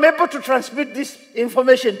 But if I'm able to transmit this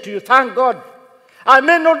information to you, thank God. I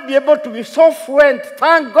may not be able to be so fluent,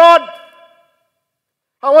 thank God.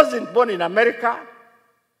 I wasn't born in America.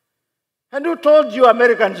 And who told you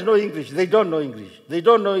Americans know English? They don't know English. They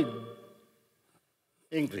don't know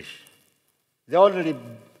English. They already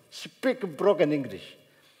speak broken English.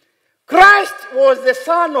 Christ was the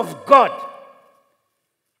Son of God.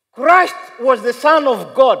 Christ was the Son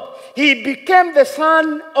of God. He became the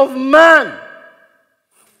Son of man.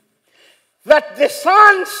 That the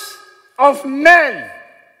sons of men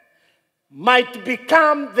might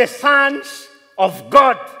become the sons of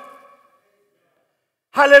God.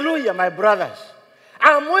 Hallelujah, my brothers.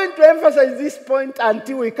 I'm going to emphasize this point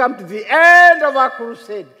until we come to the end of our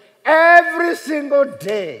crusade. Every single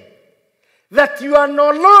day, that you are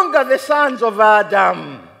no longer the sons of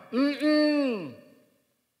Adam. We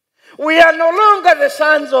are no longer the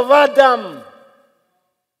sons of Adam.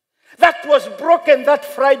 that was broken that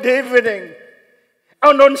Friday evening.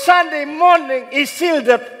 And on Sunday morning, he sealed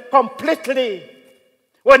it completely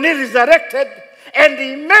when he resurrected, and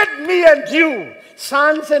he made me and you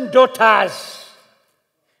sons and daughters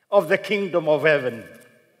of the kingdom of heaven.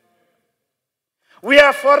 We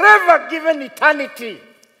are forever given eternity.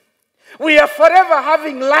 We are forever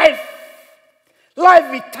having life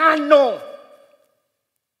eternal.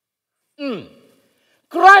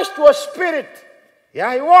 Christ was spirit.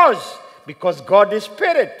 Yeah, he was, because God is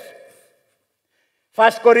spirit.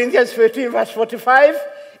 1 Corinthians 15, verse 45,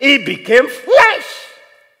 he became flesh.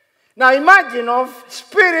 Now imagine of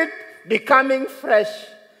spirit becoming flesh.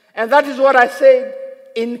 And that is what I said,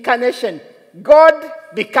 incarnation. God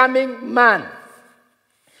becoming man.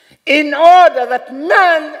 In order that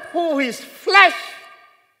man who is flesh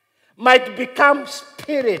might become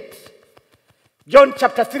spirit. John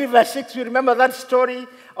chapter 3, verse 6, you remember that story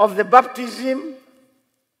of the baptism?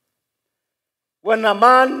 When a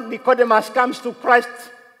man, Nicodemus, comes to Christ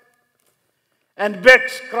and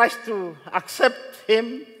begs Christ to accept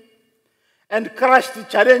him, and Christ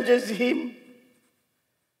challenges him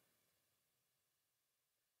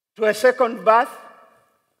to a second birth.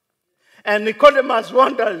 And Nicodemus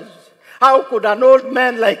wonders, how could an old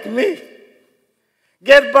man like me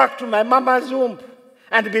get back to my mama's womb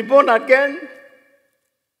and be born again?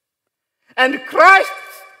 And Christ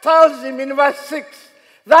tells him in verse 6,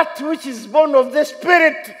 that which is born of the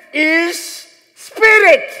Spirit is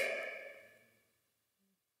spirit.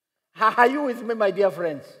 Are you with me, my dear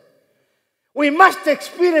friends? We must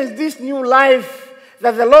experience this new life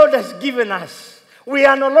that the Lord has given us. We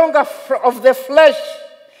are no longer of the flesh.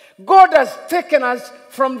 God has taken us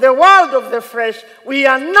from the world of the flesh. We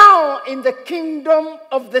are now in the kingdom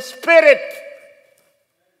of the Spirit.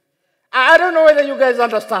 I don't know whether you guys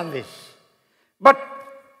understand this, but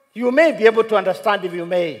you may be able to understand, if you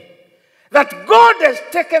may, that God has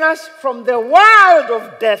taken us from the world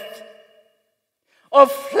of death,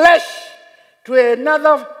 of flesh, to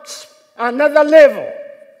another level,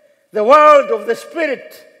 the world of the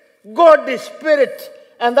Spirit. God is Spirit,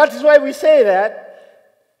 and that is why we say that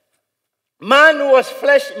man who was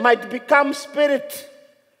flesh might become spirit.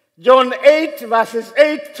 John 8, verses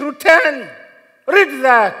 8 through 10. Read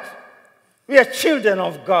that. We are children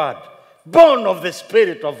of God, born of the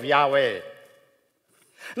Spirit of Yahweh.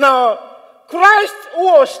 Now, Christ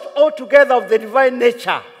was altogether of the divine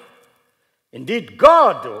nature. Indeed,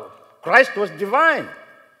 Christ was divine.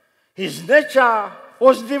 His nature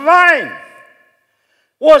was divine.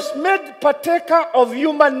 Was made partaker of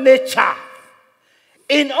human nature,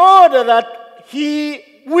 in order that we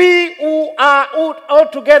who are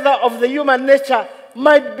altogether of the human nature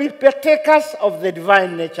might be partakers of the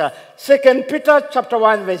divine nature. 2 Peter chapter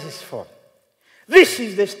 1, verses 4. This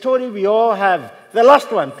is the story we all have. The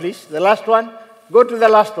last one, please. The last one. Go to the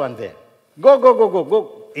last one there.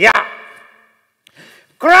 Go. Yeah.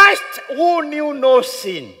 Christ, who knew no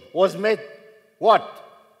sin, was made what?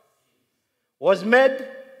 Was made?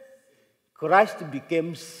 Christ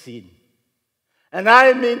became sin. And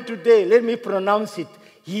I mean today, let me pronounce it,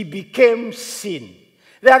 he became sin.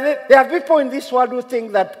 There are people in this world who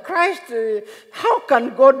think that Christ, how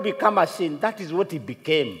can God become a sin? That is what he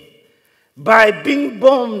became. By being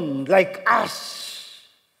born like us.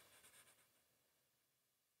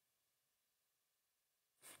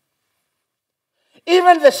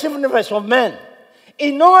 Even the sinfulness of man,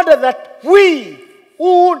 in order that we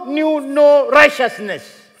who knew no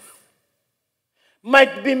righteousness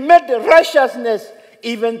might be made righteousness,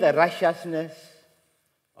 even the righteousness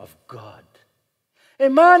of God. A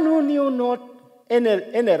man who knew not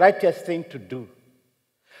any righteous thing to do.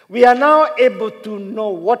 We are now able to know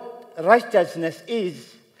what righteousness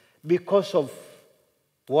is because of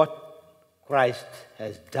what Christ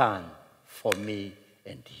has done for me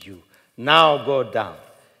and you. Now go down.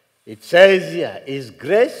 It says here, his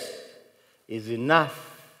grace is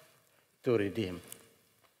enough to redeem.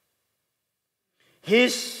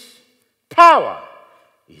 His power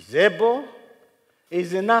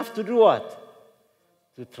is enough to do what?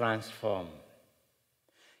 To transform.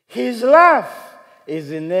 His love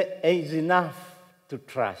is enough to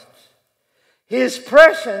trust. His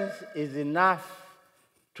presence is enough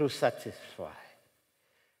to satisfy.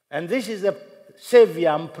 And this is the Savior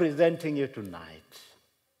I'm presenting you tonight.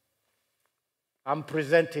 I'm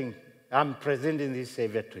presenting this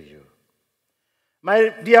Savior to you.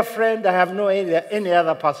 My dear friend, I have no any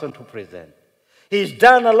other person to present. He's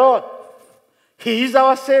done a lot. He is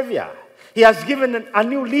our Savior. He has given a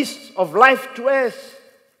new lease of life to us.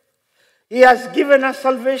 He has given us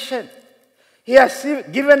salvation. He has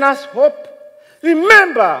given us hope.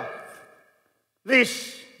 Remember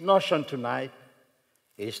this notion tonight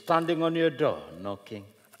is standing on your door, knocking.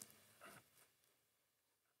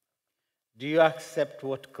 Do you accept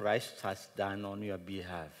what Christ has done on your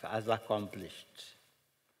behalf, has accomplished?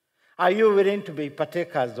 Are you willing to be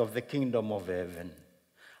partakers of the kingdom of heaven?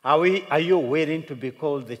 Are you willing to be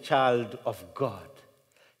called the child of God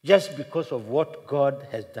just because of what God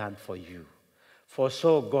has done for you? For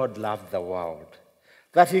so God loved the world,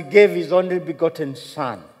 that he gave his only begotten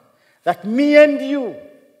Son, that me and you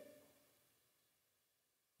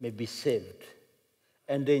may be saved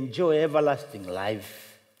and enjoy everlasting life.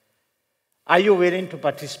 Are you willing to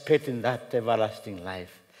participate in that everlasting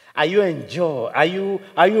life? Are you willing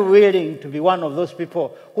to be one of those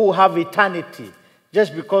people who have eternity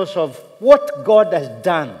just because of what God has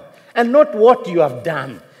done and not what you have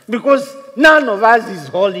done? Because none of us is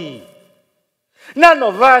holy. None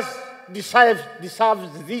of us deserves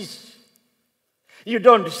this. You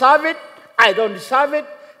don't deserve it. I don't deserve it.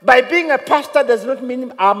 By being a pastor does not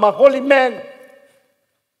mean I'm a holy man.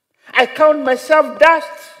 I count myself dust.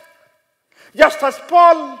 Just as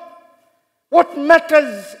Paul, what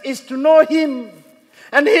matters is to know him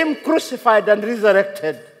and him crucified and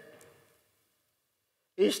resurrected.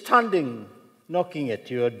 He's standing, knocking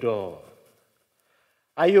at your door.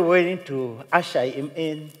 Are you willing to usher him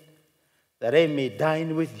in, that he may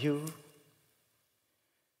dine with you,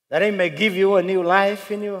 that he may give you a new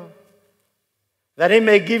life in you, that he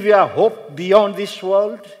may give you a hope beyond this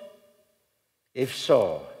world? If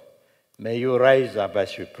so, may you rise up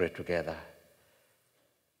as we pray together.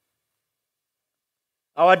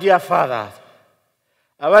 Our dear Father,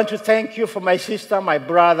 I want to thank you for my sister, my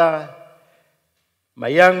brother, my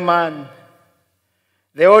young man,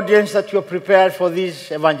 the audience that you have prepared for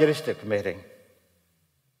this evangelistic meeting.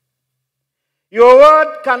 Your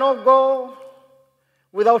word cannot go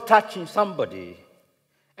without touching somebody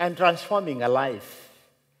and transforming a life.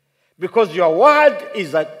 Because your word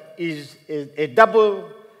is a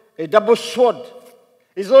double sword.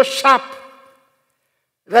 It's so sharp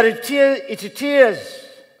that it tears,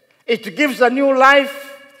 it gives a new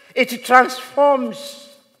life, it transforms.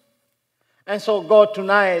 And so, God,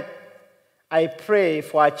 tonight, I pray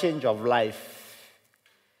for a change of life.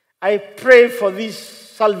 I pray for this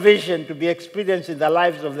salvation to be experienced in the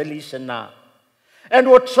lives of the listener. And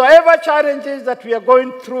whatsoever challenges that we are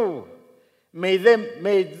going through, may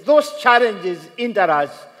those challenges hinder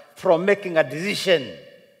us from making a decision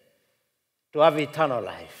to have eternal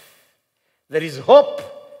life. There is hope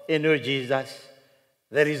in you, Jesus.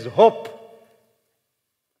 There is hope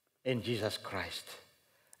in Jesus Christ.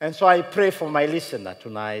 And so I pray for my listener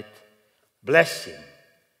tonight. Bless him.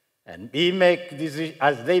 And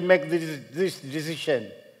as they make this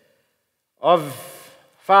decision of,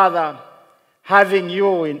 Father, having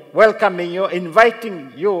you, welcoming you,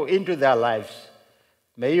 inviting you into their lives,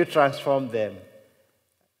 may you transform them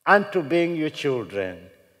unto being your children.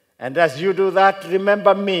 And as you do that,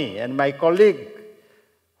 remember me and my colleague,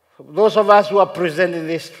 those of us who are presenting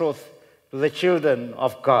this truth to the children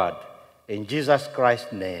of God. In Jesus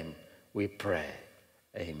Christ's name we pray.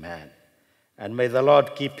 Amen. And may the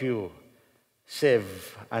Lord keep you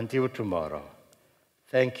safe until tomorrow.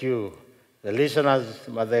 Thank you. The listeners,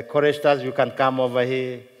 the choristers, you can come over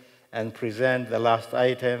here and present the last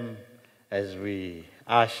item as we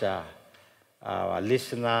usher our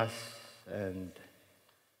listeners. And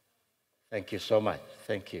thank you so much.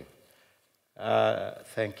 Thank you.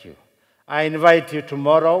 Thank you. I invite you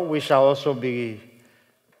tomorrow. We shall also be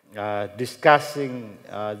discussing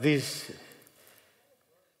these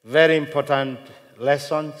very important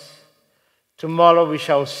lessons. Tomorrow we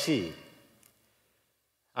shall see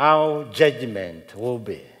how judgment will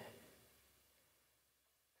be.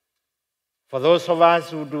 For those of us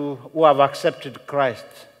who have accepted Christ,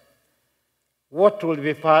 what will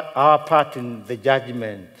be our part in the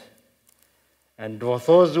judgment? And for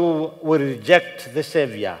those who will reject the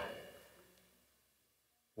Savior,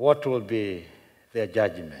 what will be their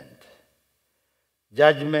judgment?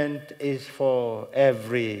 Judgment is for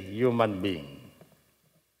every human being.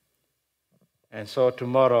 And so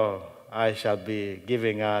tomorrow I shall be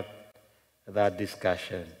giving out that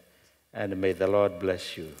discussion. And may the Lord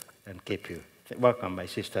bless you and keep you. Welcome, my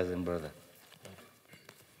sisters and brothers.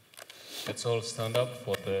 Let's all stand up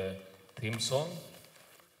for the theme song,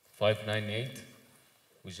 598.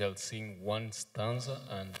 We shall sing one stanza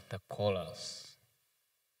and the chorus.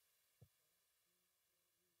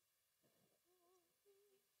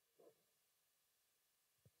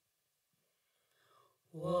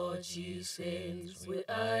 Watch ye saints with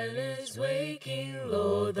eyelids waking,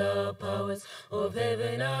 lo, the powers of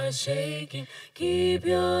heaven are shaking. Keep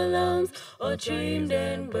your lamps all trimmed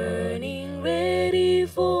and burning, ready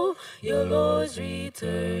for your Lord's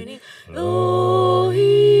returning. Lo,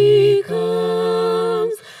 he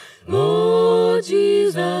comes, Lord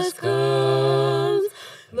Jesus comes.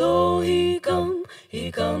 Lo, he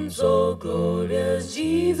comes, so glorious.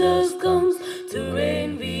 Jesus comes to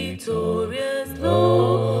reign victorious. Lo,